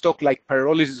biomass feedstock, like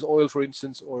pyrolysis oil, for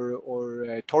instance, or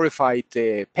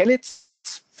torrefied pellets.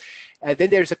 And then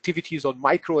there's activities on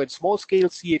micro and small scale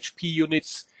CHP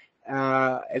units,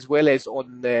 as well as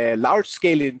on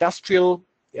large-scale industrial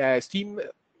steam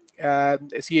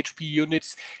CHP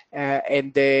units,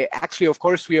 and actually, of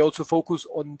course, we also focus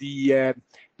on the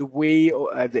way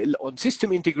on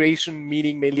system integration,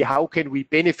 meaning mainly how can we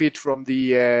benefit from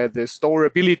the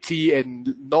storability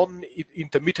and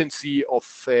non-intermittency of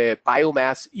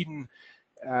biomass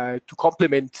to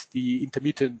complement the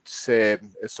intermittent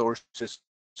sources,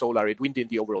 solar and wind, in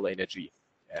the overall energy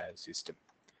system.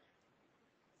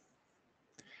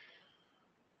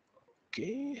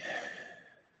 Okay.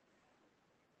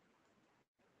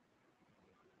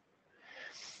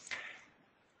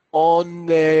 On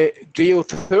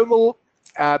geothermal,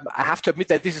 I have to admit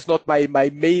that this is not my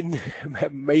main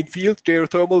field,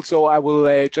 geothermal, so I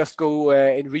will just go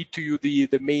and read to you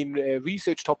the main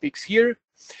research topics here.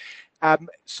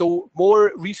 So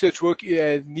more research work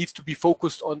needs to be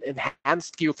focused on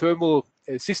enhanced geothermal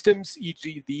systems,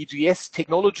 e.g. the EGS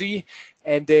technology,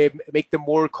 and make them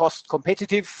more cost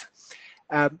competitive.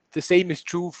 The same is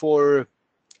true for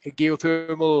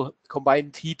geothermal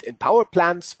combined heat and power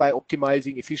plants by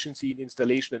optimizing efficiency in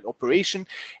installation and operation.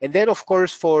 And then, of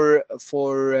course, for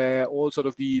all sort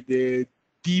of the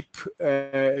deep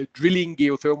drilling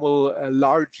geothermal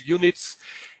large units,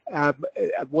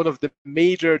 one of the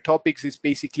major topics is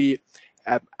basically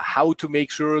how to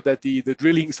make sure that the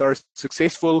drillings are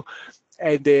successful,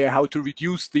 and how to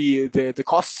reduce the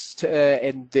costs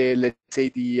and let's say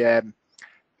the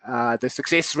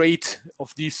success rate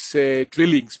of these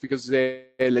drillings, because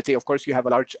let's say, of course, you have a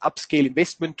large upscale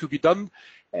investment to be done.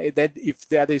 That if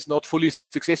that is not fully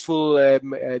successful,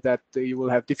 that you will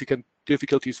have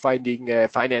difficulties finding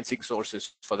financing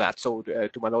sources for that. So,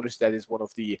 to my knowledge, that is one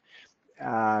of the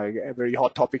very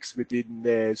hot topics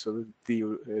within sort of the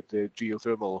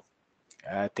geothermal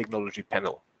technology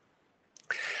panel.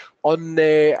 On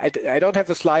I don't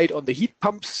have a slide on the heat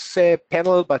pumps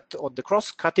panel, but on the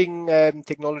cross-cutting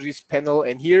technologies panel,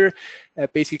 and here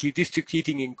basically district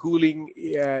heating and cooling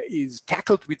is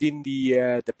tackled within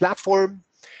the platform,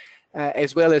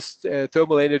 as well as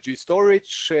thermal energy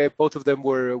storage. Both of them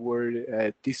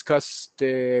were discussed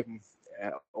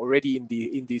already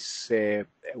in this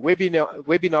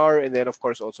webinar, and then of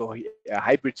course also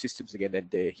hybrid systems again,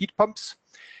 and heat pumps.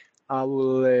 I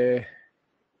will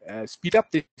speed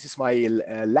up. This is my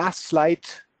last slide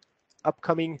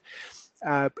upcoming,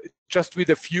 just with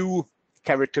a few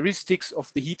characteristics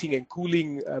of the heating and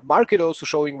cooling market, also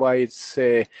showing why it's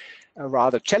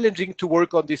rather challenging to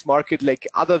work on this market. Like,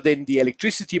 other than the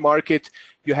electricity market,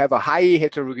 you have a high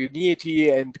heterogeneity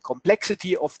and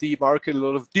complexity of the market, a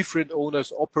lot of different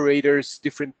owners, operators,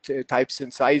 different types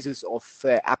and sizes of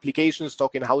applications,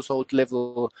 talking household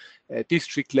level,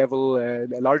 district level,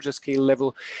 larger scale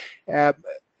level.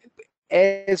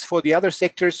 As for the other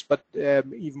sectors, but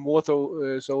even more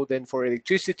so than for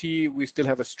electricity, we still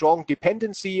have a strong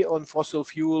dependency on fossil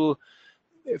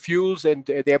fuels, and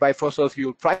thereby fossil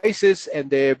fuel prices.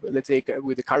 And let's say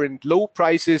with the current low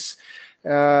prices,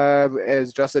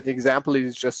 as just an example, it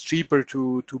is just cheaper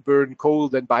to burn coal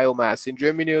than biomass in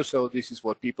Germany. So this is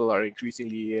what people are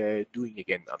increasingly doing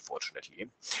again, unfortunately.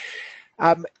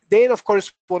 Then, of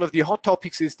course, one of the hot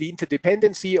topics is the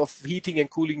interdependency of heating and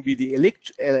cooling with the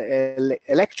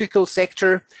electrical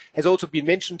sector. Has also been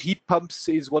mentioned. Heat pumps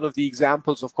is one of the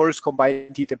examples. Of course,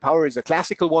 combined heat and power is a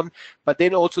classical one, but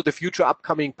then also the future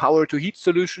upcoming power to heat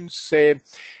solutions.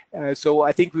 So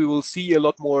I think we will see a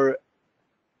lot more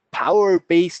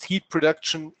power-based heat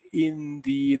production in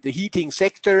the heating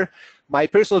sector. My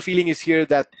personal feeling is here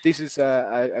that this is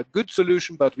a good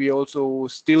solution, but we also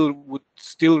would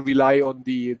still rely on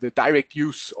the direct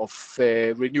use of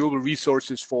renewable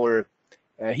resources for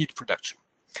heat production.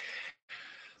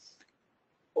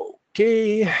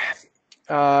 Okay.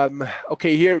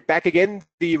 Okay, here back again,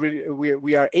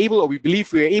 we are able, or we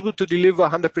believe we are able to deliver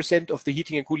 100% of the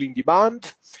heating and cooling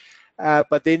demand.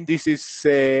 But then this is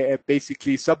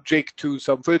basically subject to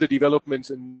some further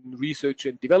developments in research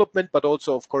and development, but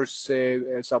also, of course,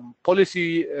 some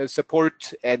policy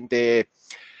support and, yeah,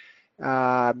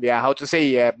 how to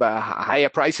say, higher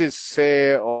prices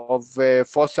of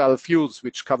fossil fuels,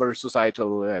 which cover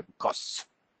societal costs.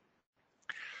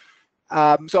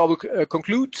 So I will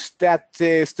conclude that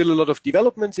still a lot of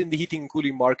developments in the heating and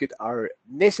cooling market are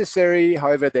necessary.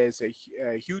 However, there's a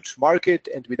huge market,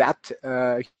 and with that,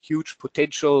 huge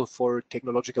potential for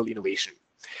technological innovation.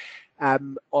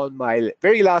 On my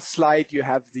very last slide, you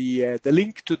have the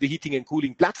link to the heating and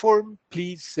cooling platform.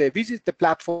 Please visit the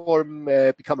platform,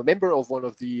 become a member of one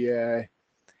of the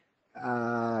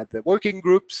working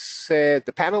groups,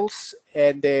 the panels,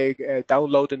 and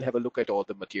download and have a look at all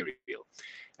the material.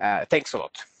 Thanks a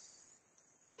lot.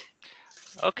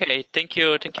 Okay, thank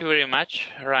you very much,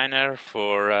 Rainer,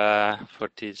 for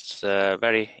this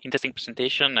very interesting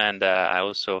presentation, and I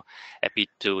also happy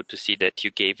to see that you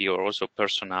gave your also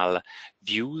personal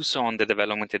views on the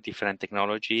development of different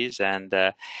technologies. And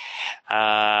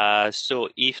so,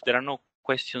 if there are no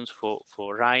questions for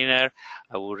Rainer,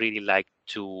 I would really like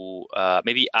to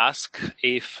maybe ask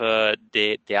if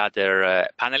the other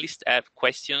panelists have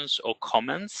questions or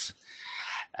comments.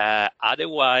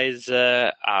 Otherwise,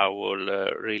 I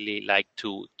will really like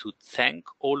to thank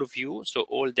all of you, so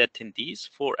all the attendees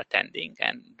for attending,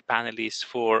 and panelists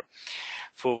for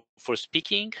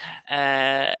speaking.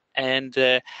 And and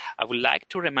I would like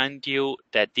to remind you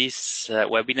that this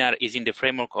webinar is in the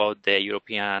framework of the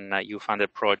European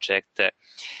EU-funded project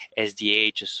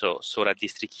SDH, so Solar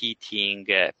District Heating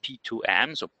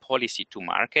P2M, so Policy to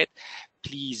Market.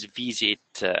 Please visit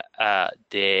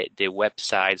the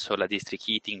website Solar District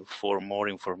Heating for more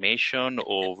information,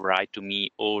 or write to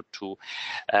me or to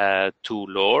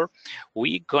Laure.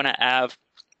 We're gonna have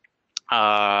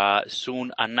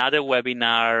soon another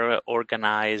webinar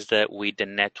organized with the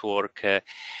network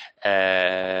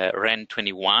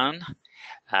REN21,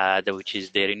 which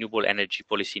is the Renewable Energy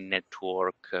Policy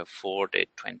Network for the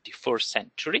 21st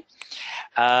century.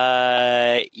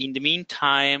 In the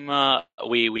meantime,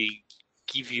 we will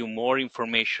give you more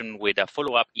information with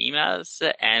follow-up emails,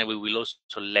 and we will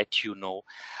also let you know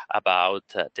about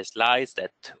the slides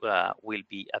that will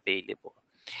be available.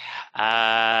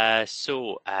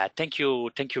 Thank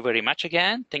you very much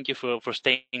again. Thank you for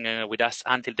staying with us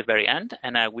until the very end,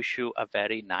 and I wish you a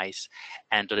very nice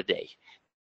end of the day.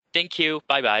 Thank you.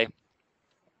 Bye-bye.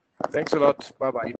 Thanks a lot. Bye-bye.